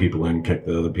their own people in, kick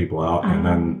the other people out, and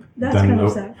then That's then kind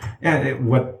of they'll- sad. yeah.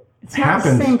 What It's not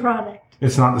happens? the same product.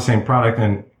 It's not the same product,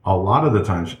 and a lot of the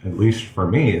times, at least for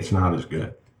me, it's not as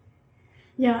good.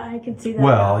 Yeah, I can see that.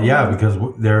 Well, yeah, because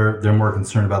they're more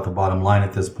concerned about the bottom line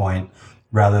at this point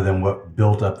rather than what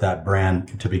built up that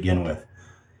brand to begin with.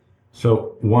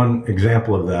 So one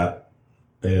example of that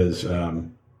is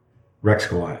Rex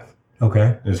Goliath.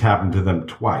 Okay. It's happened to them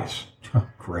twice.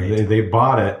 Great. They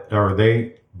bought it, or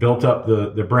they built up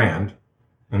the brand,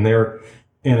 and they're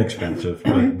inexpensive.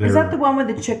 But they're Is that the one with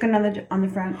the chicken on the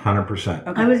front? 100%.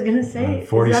 I was going to say, is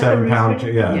that the 47-pound.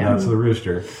 rooster? Yeah, that's the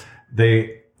rooster.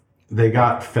 They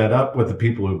got fed up with the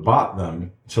people who bought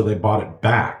them, so they bought it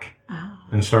back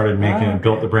and started making it,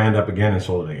 built the brand up again, and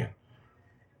sold it again.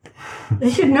 They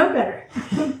should know better.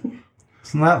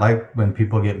 Isn't that like when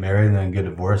people get married and then get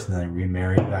divorced and then they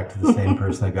remarry back to the same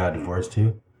person they got divorced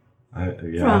to?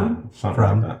 From. Something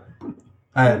From. like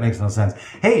that. It makes no sense.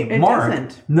 Hey, It Mark.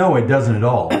 doesn't. No, it doesn't at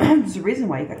all. There's a reason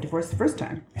why you got divorced the first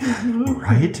time.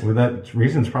 Right? Well, that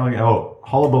reason's probably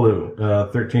Hullabaloo,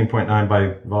 13.9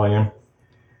 by volume.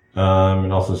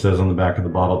 It also says on the back of the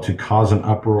bottle, to cause an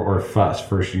uproar or fuss,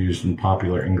 first used in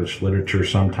popular English literature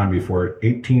sometime before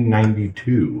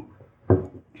 1892.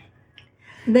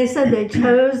 They said they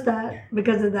chose that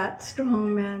because of that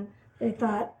strong man. They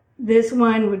thought this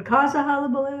wine would cause a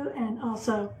hullabaloo, and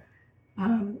also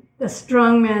the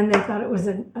strong man, they thought it was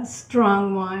a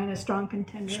strong wine, a strong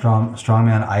contender.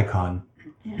 Strongman icon.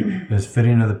 It was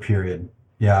fitting of the period.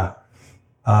 Yeah.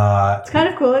 It's kind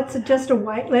of cool. It's just a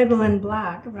white label in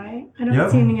black, right? I don't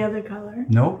Yep. see any other color.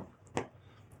 Nope.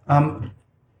 I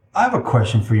have a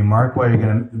question for you, Mark. While you're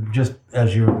gonna, just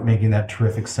as you're making that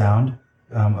terrific sound,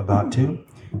 about to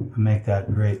make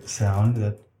that great sound.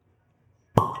 That.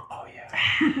 Oh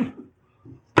yeah.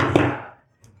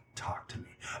 Talk to me.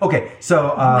 Okay,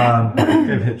 so I've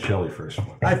hit Shelley first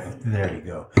one. there you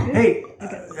go. Hey,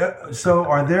 so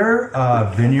are there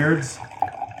vineyards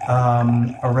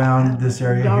around this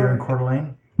area here in Coeur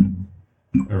d'Alene?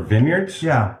 Or vineyards?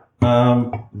 Yeah.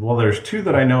 Well, there's two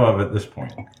that I know of at this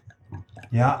point.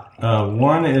 Yeah.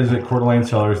 One is at Coeur d'Alene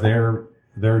Cellars. They're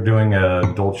doing a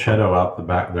Dolcetto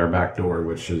out their back door,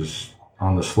 which is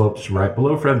on the slopes right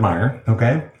below Fred Meyer.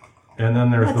 Okay. And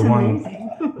then there's That's the one. amazing.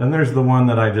 Then there's the one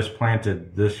that I just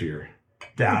planted this year.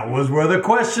 That was where the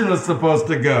question was supposed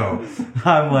to go.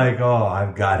 I'm like, oh,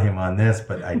 I've got him on this,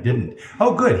 but I didn't.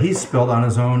 Oh, good. He spilled on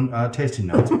his own tasting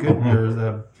notes. Good. There's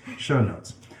the show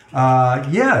notes.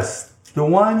 Yes, the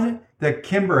one that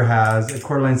Kimber has at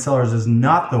Coeur d'Alene Cellars is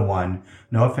not the one.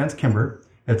 No offense, Kimber.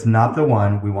 It's not the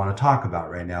one we want to talk about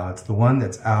right now. It's the one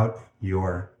that's out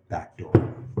your back door.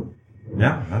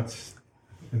 Yeah,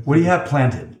 What do you have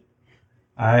planted?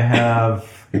 I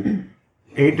have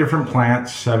 8 different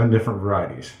plants, 7 different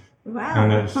varieties. Wow.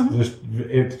 And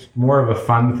it's more of a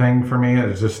fun thing for me.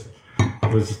 It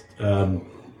was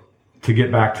to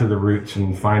get back to the roots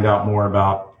and find out more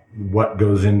about what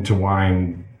goes into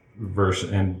wine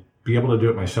and be able to do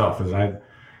it myself. As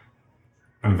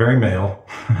I'm very male.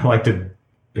 I like to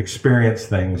experience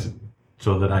things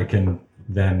so that I can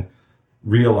then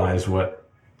realize what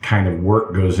kind of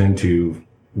work goes into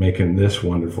making this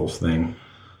wonderful thing.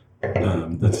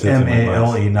 That's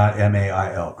M-A-L-E, not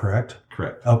M-A-I-L, correct?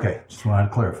 Correct. Okay, just wanted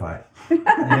to clarify.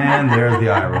 And there's the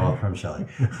eye roll from Shelley.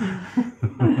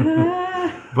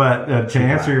 But to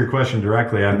answer your question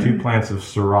directly, I have 2 plants of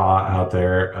Syrah out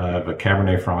there. I have a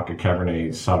Cabernet Franc, a Cabernet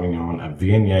Sauvignon, a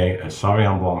Viognier, a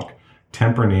Sauvignon Blanc,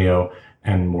 Tempranillo,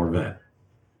 and Morvet.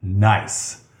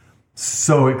 Nice.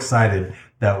 So excited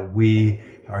that we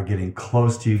are getting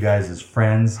close to you guys as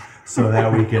friends so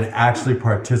that we can actually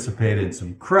participate in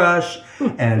some crush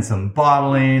and some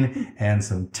bottling and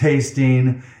some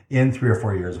tasting in 3 or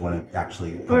 4 years when it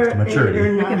actually comes to maturity.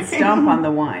 We can stomp on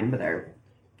the wine with our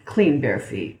clean bare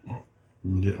feet.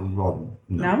 Yeah, well,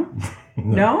 No?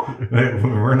 No?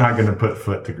 We're not going to put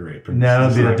foot to grape. No,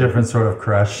 it'll be a different sort of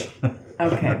crush.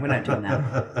 Okay, we're not doing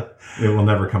that. It will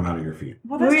never come out of your feet.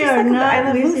 Well, that's We just are like with not I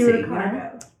Love Lucy Lucy.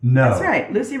 Ricardo. No, That's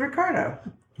right, Lucy Ricardo.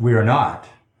 we are not.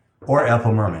 Or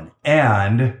Ethel Merman.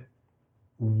 And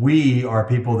we are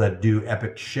people that do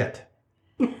epic shit.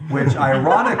 Which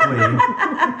ironically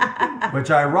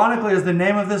is the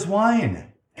name of this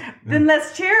wine. Then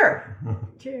let's cheer.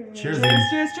 Cheers. Cheers. Cheers,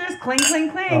 cheers, cheers. Cling, cling,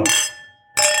 cling.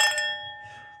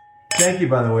 Thank you,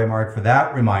 by the way, Mark, for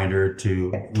that reminder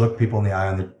to look people in the eye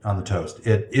on the toast.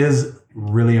 It is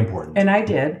really important. And I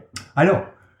did. I know.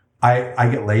 I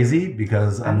get lazy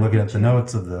because I'm looking at the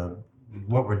notes of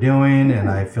what we're doing, and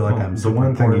I feel like I'm The super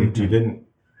one thing important. you didn't.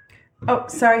 Oh,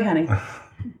 sorry, honey.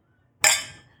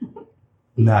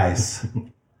 Nice.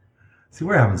 See,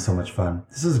 we're having so much fun.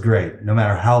 This is great, no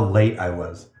matter how late I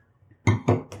was.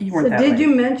 You weren't So that did late.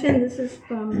 you mention this is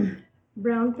from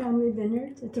Brown Family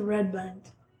Vineyards? It's a red blend.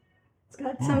 It's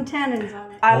got some tannins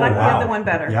on it. I like Oh, the wow. other one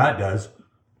better. Yeah, it does.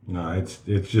 No, it's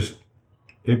just.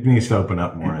 It needs to open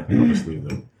up more. I think I'll just leave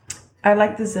them. I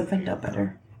like the Zinfandel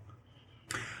better.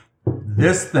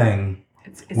 This thing,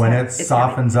 It's when heavy. it It's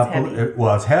softens heavy. up, It's heavy.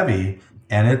 it's heavy,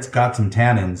 and it's got some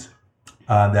tannins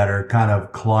that are kind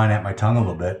of clawing at my tongue a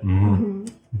little bit.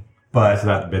 But It's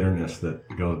that bitterness that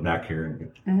goes back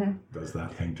here and does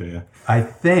that thing to you. I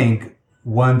think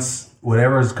once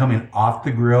whatever is coming off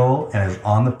the grill and is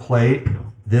on the plate,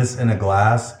 this in a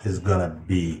glass is gonna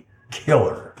be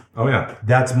killer. Oh yeah.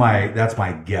 That's my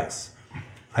guess.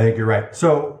 I think you're right.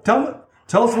 So tell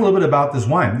us a little bit about this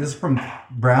wine. This is from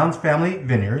Brown's Family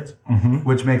Vineyards,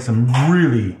 which makes some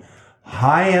really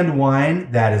high-end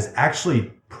wine that is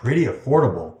actually pretty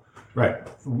affordable. Right.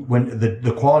 When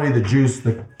the quality of the juice,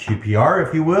 the QPR,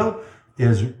 if you will,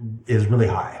 is really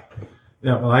high.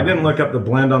 Yeah, well, I didn't look up the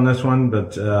blend on this one,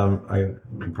 but I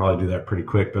can probably do that pretty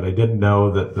quick. But I did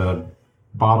know that the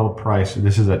bottle price,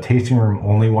 this is a tasting room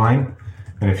only wine.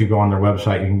 And if you go on their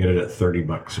website, you can get it at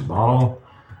 $30 a bottle,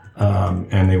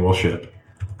 and they will ship.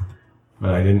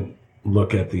 But I didn't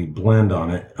look at the blend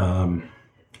on it.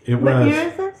 It What year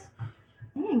was is this?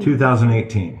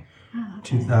 2018.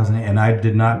 2008, and I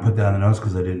did not put that on the notes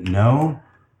because I didn't know.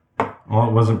 Well,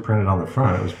 it wasn't printed on the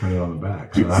front; it was printed on the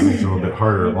back, so that makes it a little bit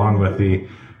harder. Along with the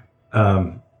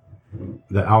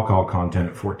alcohol content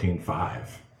at 14.5.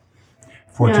 Yeah,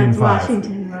 it's 14.5.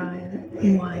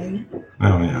 Washington wine.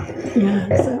 Oh yeah,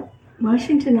 Yeah, so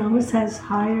Washington always has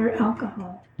higher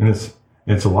alcohol. and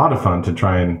it's a lot of fun to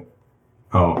try and.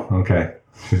 Oh, okay.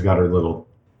 She's got her little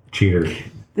cheater.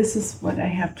 This is what I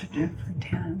have to do for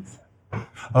tannins.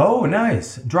 Oh,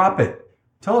 nice. Drop it.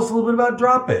 Tell us a little bit about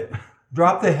Drop It.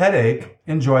 Drop the headache,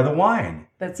 enjoy the wine.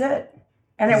 That's it.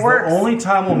 And It's it works. the only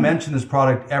time we'll mention this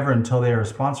product ever until they are a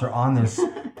sponsor on this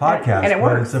podcast. And it but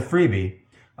works. It's a freebie.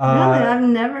 Really, I've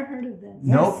never heard of this.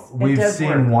 Nope. it We've does seen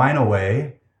work. Wine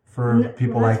Away for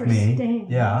people well, like that's for me.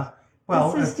 stains. Yeah.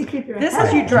 Well, This is to keep your This hair.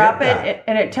 is you drop get that. it,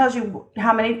 and it tells you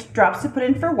how many drops to put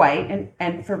in for white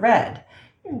and for red.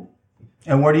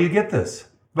 and where do you get this?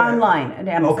 Online at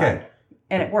Amazon. Okay.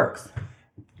 And it works.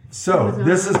 So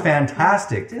this is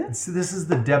fantastic. This is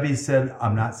the Debbie said,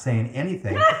 I'm not saying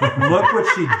anything. Look what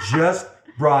she just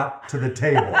brought to the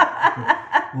table.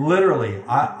 Literally,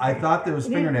 I thought there was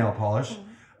fingernail polish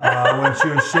when she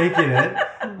was shaking it.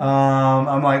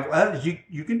 I'm like, well,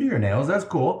 you can do your nails. That's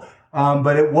cool.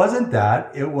 But it wasn't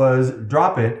that. It was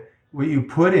drop it. What you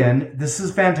put in. This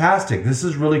is fantastic. This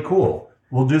is really cool.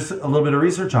 We'll do a little bit of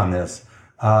research on this.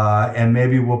 And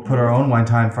maybe we'll put our own Wine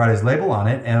Time Fridays label on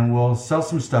it, and we'll sell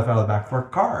some stuff out of the back of our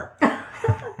car.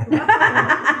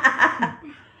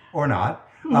 Or not.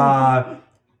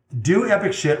 Do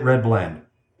Epic Shit Red Blend.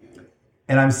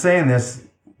 And I'm saying this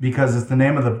because it's the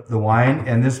name of the wine,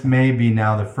 and this may be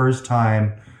now the first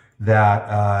time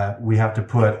that we have to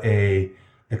put a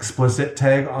explicit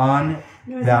tag on.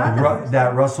 No, it's that not the first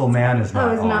that Russell Mann is not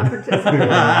I was on. not participating.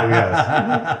 Yes.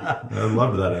 I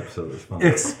loved that episode. It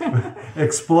was fun.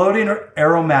 Exploding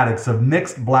aromatics of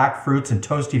mixed black fruits and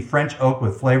toasty French oak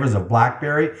with flavors of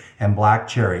blackberry and black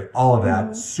cherry. All of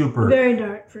that super. Very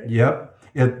dark fruit. Yep.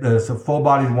 It's a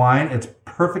full-bodied wine. It's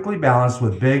perfectly balanced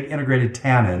with big integrated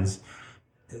tannins.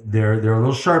 They're a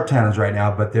little sharp tannins right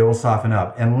now, but they will soften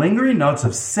up. And lingering notes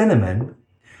of cinnamon,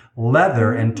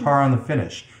 leather, and tar on the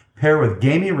finish. Pair with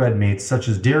gamey red meats such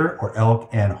as deer or elk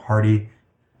and hearty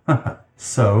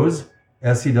sows,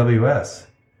 S-E-W-S.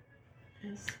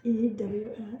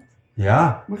 S-E-W-S.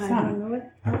 Yeah, What's I that? don't know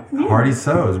what. hearty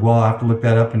sows. Well, I'll have to look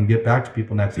that up and get back to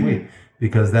people next week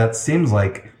because that seems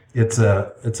like it's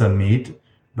a meat,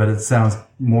 but it sounds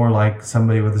more like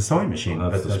somebody with a sewing machine.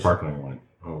 That's But the sparkling wine.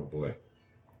 Oh boy.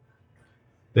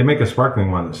 They make a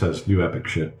sparkling wine that says "Do Epic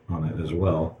Shit" on it as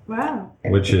well, Wow.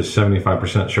 which is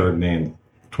 75% Chardonnay and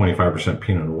 25%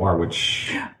 Pinot Noir.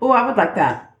 Which Oh, I would like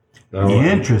that.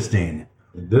 Interesting.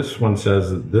 This one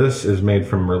says that this is made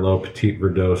from Merlot, Petit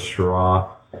Verdot, Syrah,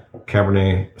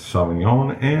 Cabernet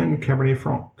Sauvignon, and Cabernet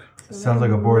Franc. Sounds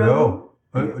like a Bordeaux.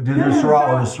 Did the Syrah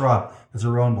or the Syrah? It's a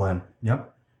Rhone blend. Yep.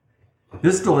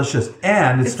 This is delicious,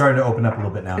 and it's starting to open up a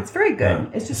little bit now. It's very good.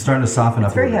 It's It's just starting to soften up.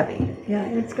 it's very a little bit. heavy. Yeah,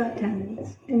 it's got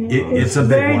tannins. And It's a big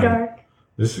very one. dark.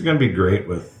 This is going to be great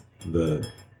with we're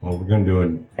going to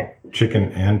do a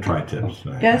chicken and tri-tips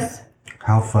tonight. Yes.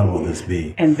 How fun will this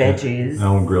be? And veggies.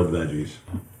 Now and grilled veggies.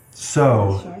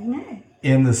 So, Chardonnay.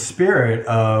 in the spirit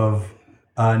of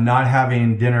not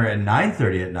having dinner at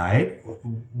 9:30 at night,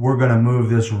 we're going to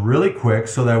move this really quick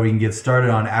so that we can get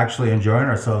started on actually enjoying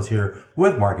ourselves here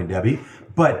with Mark and Debbie.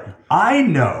 But I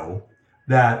know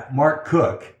that Mark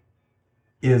Cook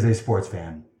is a sports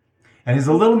fan. And he's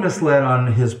a little misled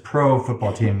on his pro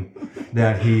football team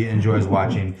that he enjoys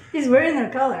watching. He's wearing their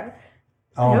color.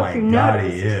 Oh I my hope you God,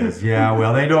 noticed. he is. Yeah,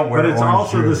 well, they don't wear But it's orange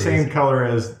also jerseys. the same color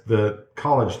as the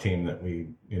college team that we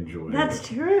enjoy. That's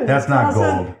true. That's It's not also-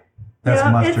 gold. That's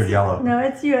Yeah, mustard it's- yellow. No,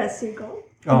 it's USC gold.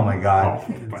 Oh my God.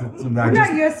 We're not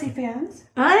USC fans.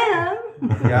 I am.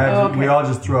 Yeah, Okay. we all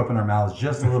just threw up in our mouths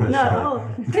just a little bit. Not short. all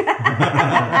of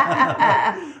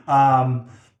them.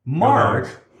 Mark,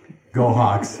 Dogs. go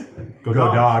Hawks, go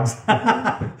Dogs.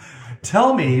 dogs.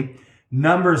 Tell me,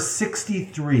 number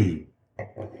 63.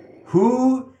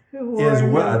 Who wore is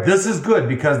numbers? this is good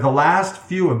because the last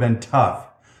few have been tough.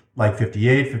 Like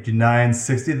 58, 59,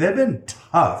 60. They've been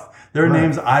tough. Their Right.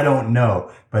 names I don't know,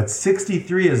 but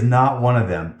 63 is not one of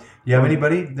them. You have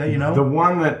anybody that you know? The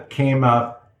one that came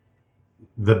up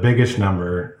the biggest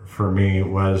number for me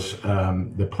was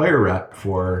the player rep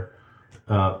for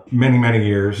many, many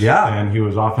years. Yeah. And he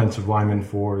was offensive lineman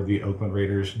for the Oakland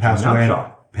Raiders. Passed Gene away,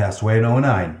 Upshaw. passed away in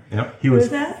 09. Yep. He Who was is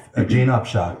that? Gene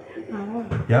Upshaw. Oh.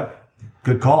 Yep.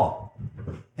 Good call.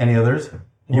 Any others?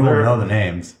 You Well, won't know the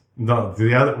names.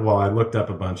 The other, well, I looked up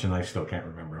a bunch and I still can't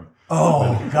remember them.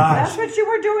 Oh, gosh. That's what you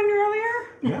were doing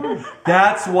earlier?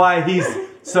 That's why he's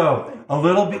so a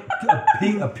little bit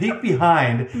a peek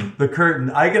behind the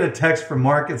curtain. I get a text from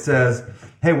Mark that says,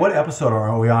 "Hey, what episode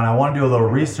are we on? I want to do a little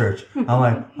research." I'm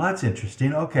like, "Oh, that's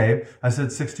interesting." Okay, I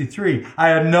said 63. I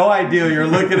had no idea you're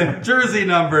looking at jersey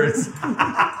numbers.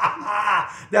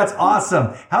 That's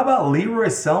awesome. How about Leroy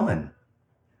Selman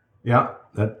Yeah,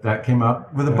 that came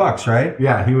up with the Bucks, right?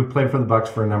 Yeah, he played for the Bucks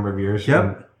for a number of years.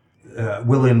 Yep.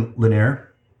 William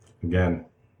Lanier. And again,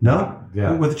 No,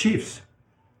 Yeah. with the Chiefs.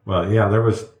 well, yeah, there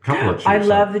was a couple of Chiefs. I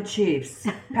love the Chiefs.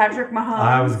 Patrick Mahomes.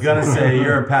 I was gonna say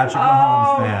you're a Patrick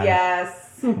Mahomes Oh, fan. yes.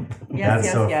 Yes, That's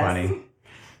yes, so yes. funny.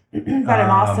 But I'm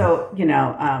also,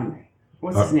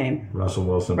 what's his name? Russell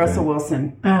Wilson. Russell fan.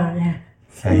 Wilson. Oh, yeah.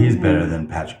 Yeah, he's better than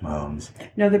Patrick Mahomes.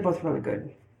 No, they're both really good.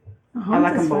 I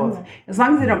like them is fun, both. though. As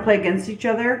long as they don't play against each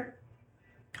other.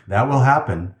 That will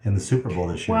happen in the Super Bowl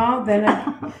this year. Well, then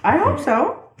I hope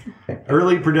so.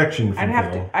 Early prediction from I'd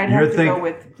have Phil. to. I'd You're have to go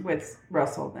with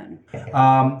Russell then.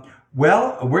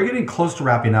 Well, we're getting close to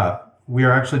wrapping up. We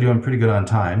are actually doing pretty good on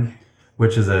time,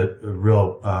 which is a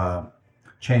real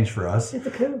change for us. It's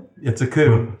a coup. It's a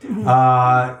coup.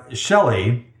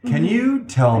 Shelley, can you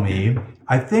tell me?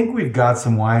 I think we've got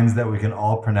some wines that we can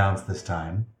all pronounce this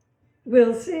time.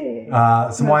 We'll see.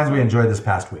 Some wines we enjoyed this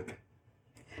past week.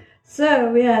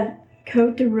 So we had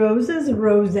Côte de Roses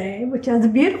Rosé, which has a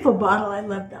beautiful bottle. I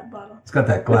love that bottle. It's got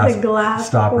that With the glass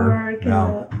stopper. cork and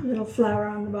the little flower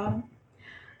on the bottom.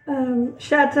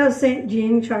 Chateau Saint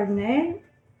Jean Chardonnay.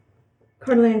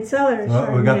 Coeur d'Alene Cellars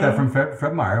Well, we got Chardonnay. that from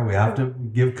Fred Meyer. We have to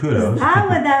give kudos. Is that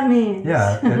what that means?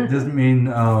 Yeah, it doesn't mean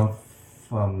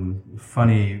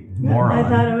funny moron. I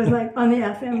thought it was like on the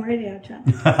FM radio channel.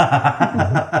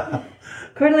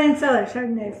 Coeur d'Alene Cellars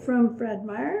Chardonnay from Fred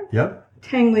Meyer. Yep,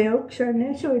 Tangley Oak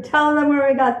Chardonnay. Should we tell them where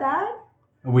we got that?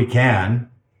 we can.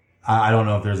 I don't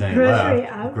know if there's any Grocery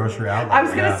left. outlet. Grocery outlet. I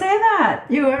was going to say that.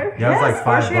 You were? Yeah, it was like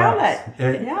Grocery $5. Outlet.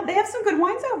 It- Yeah, they have some good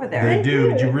wines over there. They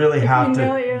do. But you really If have you to. know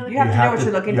what you're looking You have to know what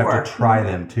you're looking you for. have to try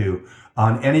them too.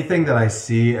 On anything that I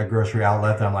see at Grocery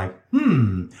Outlet, that I'm like,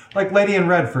 like Lady in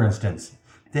Red, for instance,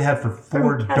 they had for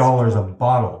 $4 a Kestrel.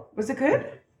 bottle. Was it good?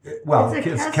 Well, It's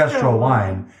a it's Kestrel Kestrel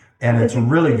wine, and it's a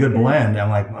really good blend. I'm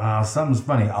like, something's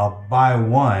funny. I'll buy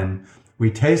one. We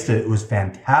tasted it. It was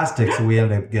fantastic, so we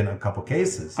ended up getting a couple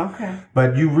cases. Okay.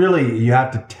 But you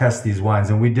have to test these wines,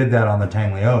 and we did that on the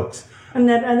Tangley Oaks. And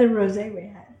that other rosé we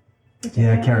had. which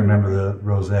Yeah, I can't remember the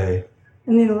rosé.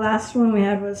 And then the last one we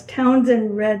had was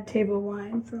Townsend Red Table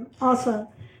Wine,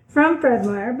 from Fred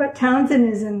Meyer, but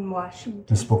Townsend is in Washington.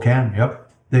 In Spokane, yep.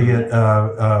 They get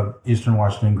Eastern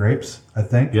Washington grapes, I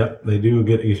think. Yep, they do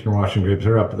get Eastern Washington grapes.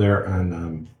 They're up there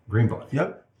on Greenbluff.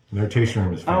 Yep. Their tasting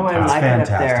room is Oh, I fantastic. like it up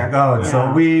Fantastic. there. Oh,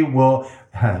 so we will,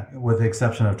 with the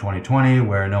exception of 2020,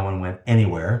 where no one went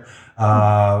anywhere,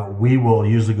 we will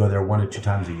usually go there 1 to 2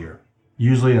 times a year,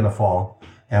 usually in the fall,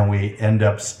 and we end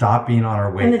up stopping on our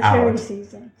And way the cherry out.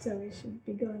 season, so we should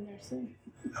be going there soon.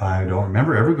 I don't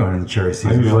remember ever going in the cherry I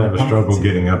season. usually have a Pumpkin struggle season.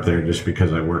 getting up there just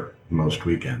because I work most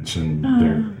weekends and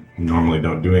they normally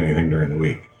don't do anything during the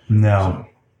week. No,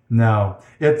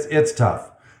 it's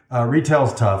tough.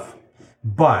 Retail's tough,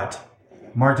 but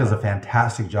Mark does a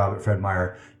fantastic job at Fred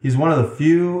Meyer. He's one of the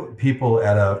few people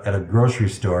at a grocery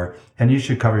store, and you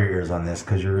should cover your ears on this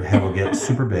because your head will get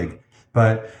super big,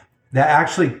 but that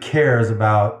actually cares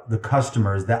about the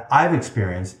customers that I've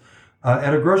experienced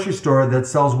at a grocery store that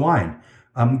sells wine.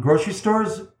 Grocery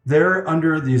stores, they're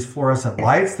under these fluorescent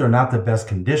lights. They're not the best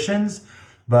conditions,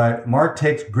 but Mark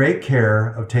takes great care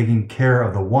of taking care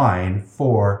of the wine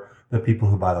for the people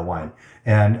who buy the wine.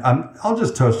 And I'll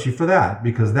just toast you for that,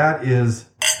 because that is...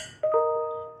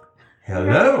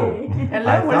 Hello. Hello,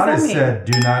 I what thought it does that mean? said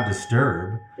do not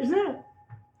disturb. Isn't it?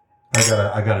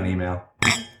 I got an email.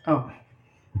 Oh.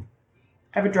 I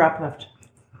have a drop left.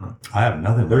 I have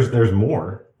nothing. There's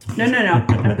more. No. I'm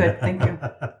good. Thank you.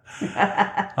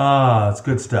 It's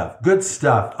good stuff. Good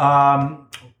stuff.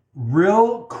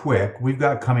 Real quick, we've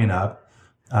got coming up.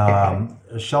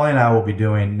 Shelley and I will be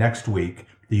doing next week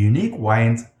the unique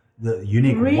wines, the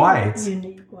unique Three whites,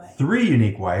 unique whites. 3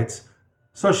 unique whites.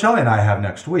 So Shelley and I have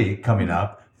next week coming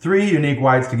up 3 unique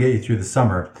whites to get you through the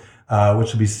summer,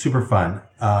 which will be super fun.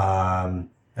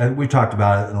 And we talked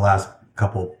about it in the last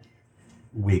couple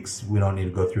weeks. We don't need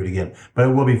to go through it again, but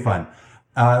it will be fun.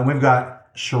 We've got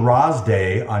Shiraz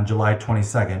Day on July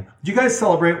 22nd. Do you guys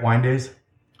celebrate wine days?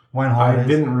 Wine holidays? I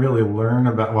didn't really learn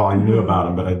about, well, I knew about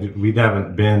them, but we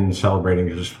haven't been celebrating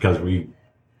just because we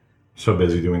so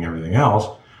busy doing everything else.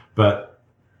 But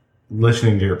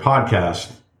listening to your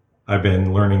podcast, I've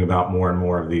been learning about more and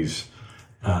more of these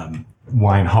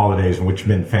wine holidays, which have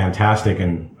been fantastic.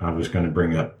 And I was going to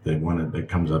bring up the one that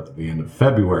comes up at the end of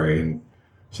February and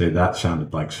say that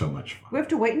sounded like so much fun. We have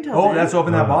to wait until Oh, then. that's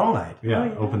Open That Bottle Night.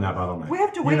 Yeah, open that bottle night. We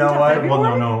have to wait know until what? February?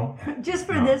 Well, no. Just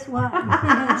for this one.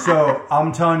 So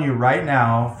I'm telling you right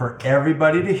now, for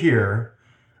everybody to hear,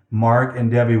 Mark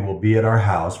and Debbie will be at our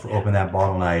house for Open That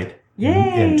Bottle Night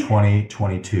in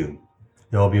 2022.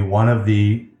 There will be one of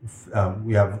the,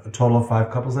 we have a total of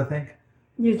 5 couples, I think.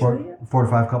 Usually. 4 to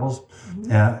 5 couples.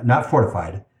 Not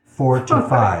fortified. 4 to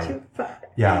 5.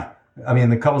 Yeah. I mean,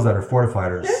 the couples that are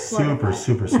fortified are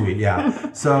super sweet. Yeah.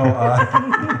 So,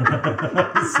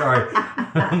 sorry.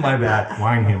 My bad.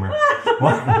 Wine humor.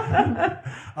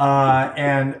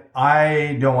 And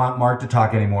I don't want Mark to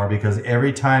talk anymore because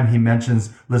every time he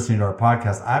mentions listening to our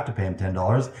podcast, I have to pay him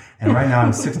 $10. And right now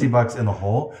I'm $60 in the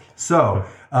hole. So,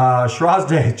 Shiraz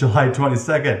Day, July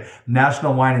 22nd,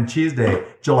 National Wine and Cheese Day,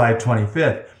 July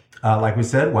 25th. Like we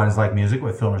said, Wine is Like Music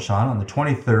with Phil and Sean on the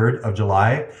 23rd of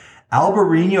July.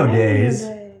 Albarino Days,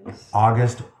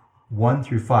 August 1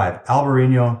 through 5.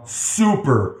 Albarino,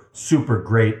 super, super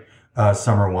great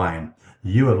summer wine.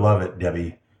 You would love it,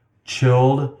 Debbie.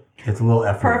 Chilled. It's a little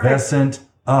effervescent.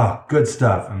 Oh, good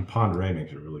stuff. And Ponderay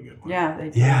makes a really good one. Yeah, they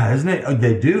do. Yeah, isn't it?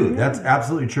 They do. That's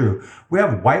absolutely true. We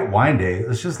have White Wine Day.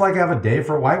 It's just like have a day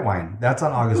for white wine. That's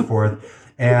on August 4th.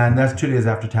 And that's 2 days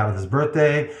after Tabitha's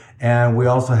birthday. And we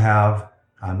also have,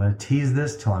 I'm going to tease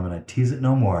this till I'm going to tease it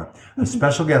no more, a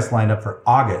special guest lined up for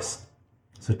August.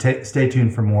 So stay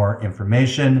tuned for more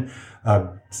information.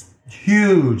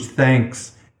 Huge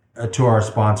thanks to our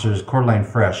sponsors, Coeur d'Alene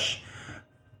Fresh.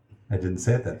 I didn't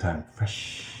say it that time.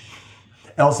 Fresh.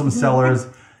 Elsum Cellars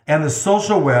and the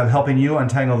Social Web, helping you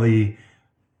untangle the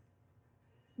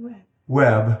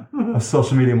web of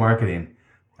social media marketing.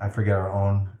 I forget our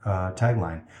own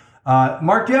tagline.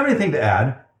 Mark, do you have anything to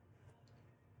add?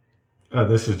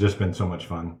 This has just been so much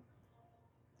fun.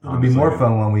 It'll be more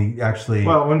fun when we actually...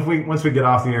 Well, once we get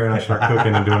off the air and I start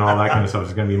cooking and doing all that kind of stuff,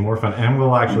 it's going to be more fun. And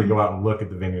we'll actually go out and look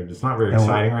at the vineyard. It's not very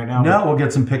exciting right now. No, we'll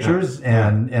get some pictures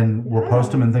and we'll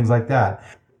post them and things like that.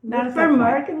 Not for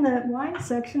Mark in the wine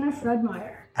section of Fred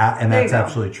Meyer. And that's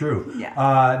absolutely true.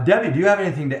 Yeah. Debbie, do you have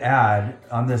anything to add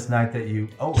on this night that you...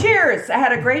 Oh, Cheers! I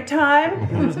had a great time.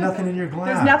 there's nothing in your glass.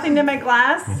 There's nothing in my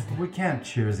glass. We can't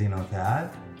cheersing with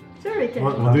that. Sure we can.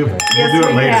 We'll do Okay.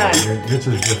 it later. Can. This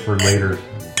is just for later.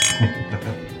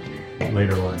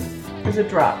 Later wine. There's a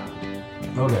drop.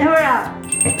 And Okay. we're out.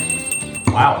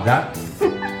 Wow, that...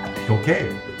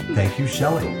 Okay. Thank you,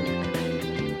 Shelley.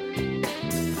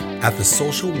 At the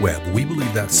Social Web, we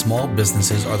believe that small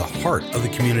businesses are the heart of the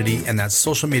community and that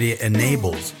social media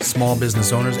enables small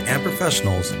business owners and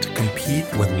professionals to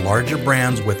compete with larger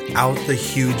brands without the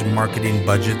huge marketing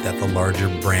budget that the larger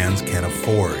brands can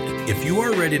afford. If you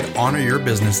are ready to honor your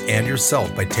business and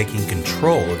yourself by taking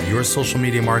control of your social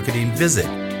media marketing, visit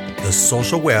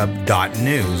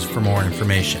thesocialweb.news for more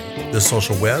information. The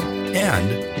Social Web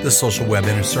and the Social Web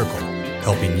Inner Circle,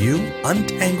 helping you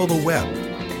untangle the web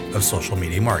of social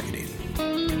media marketing.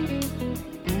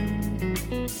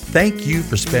 Thank you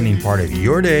for spending part of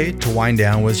your day to wind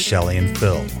down with Shelley and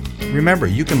Phil. Remember,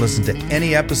 you can listen to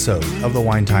any episode of the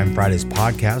Wine Time Fridays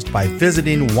podcast by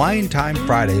visiting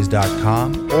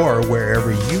winetimefridays.com or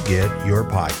wherever you get your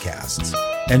podcasts.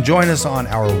 And join us on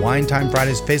our Wine Time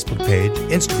Fridays Facebook page,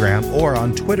 Instagram, or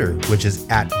on Twitter, which is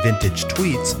 @Vintage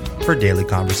Tweets, for daily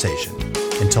conversation.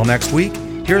 Until next week,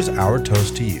 here's our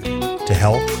toast to you, to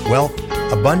health, wealth,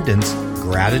 abundance,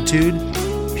 gratitude,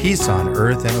 peace on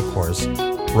earth, and of course,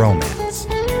 romance.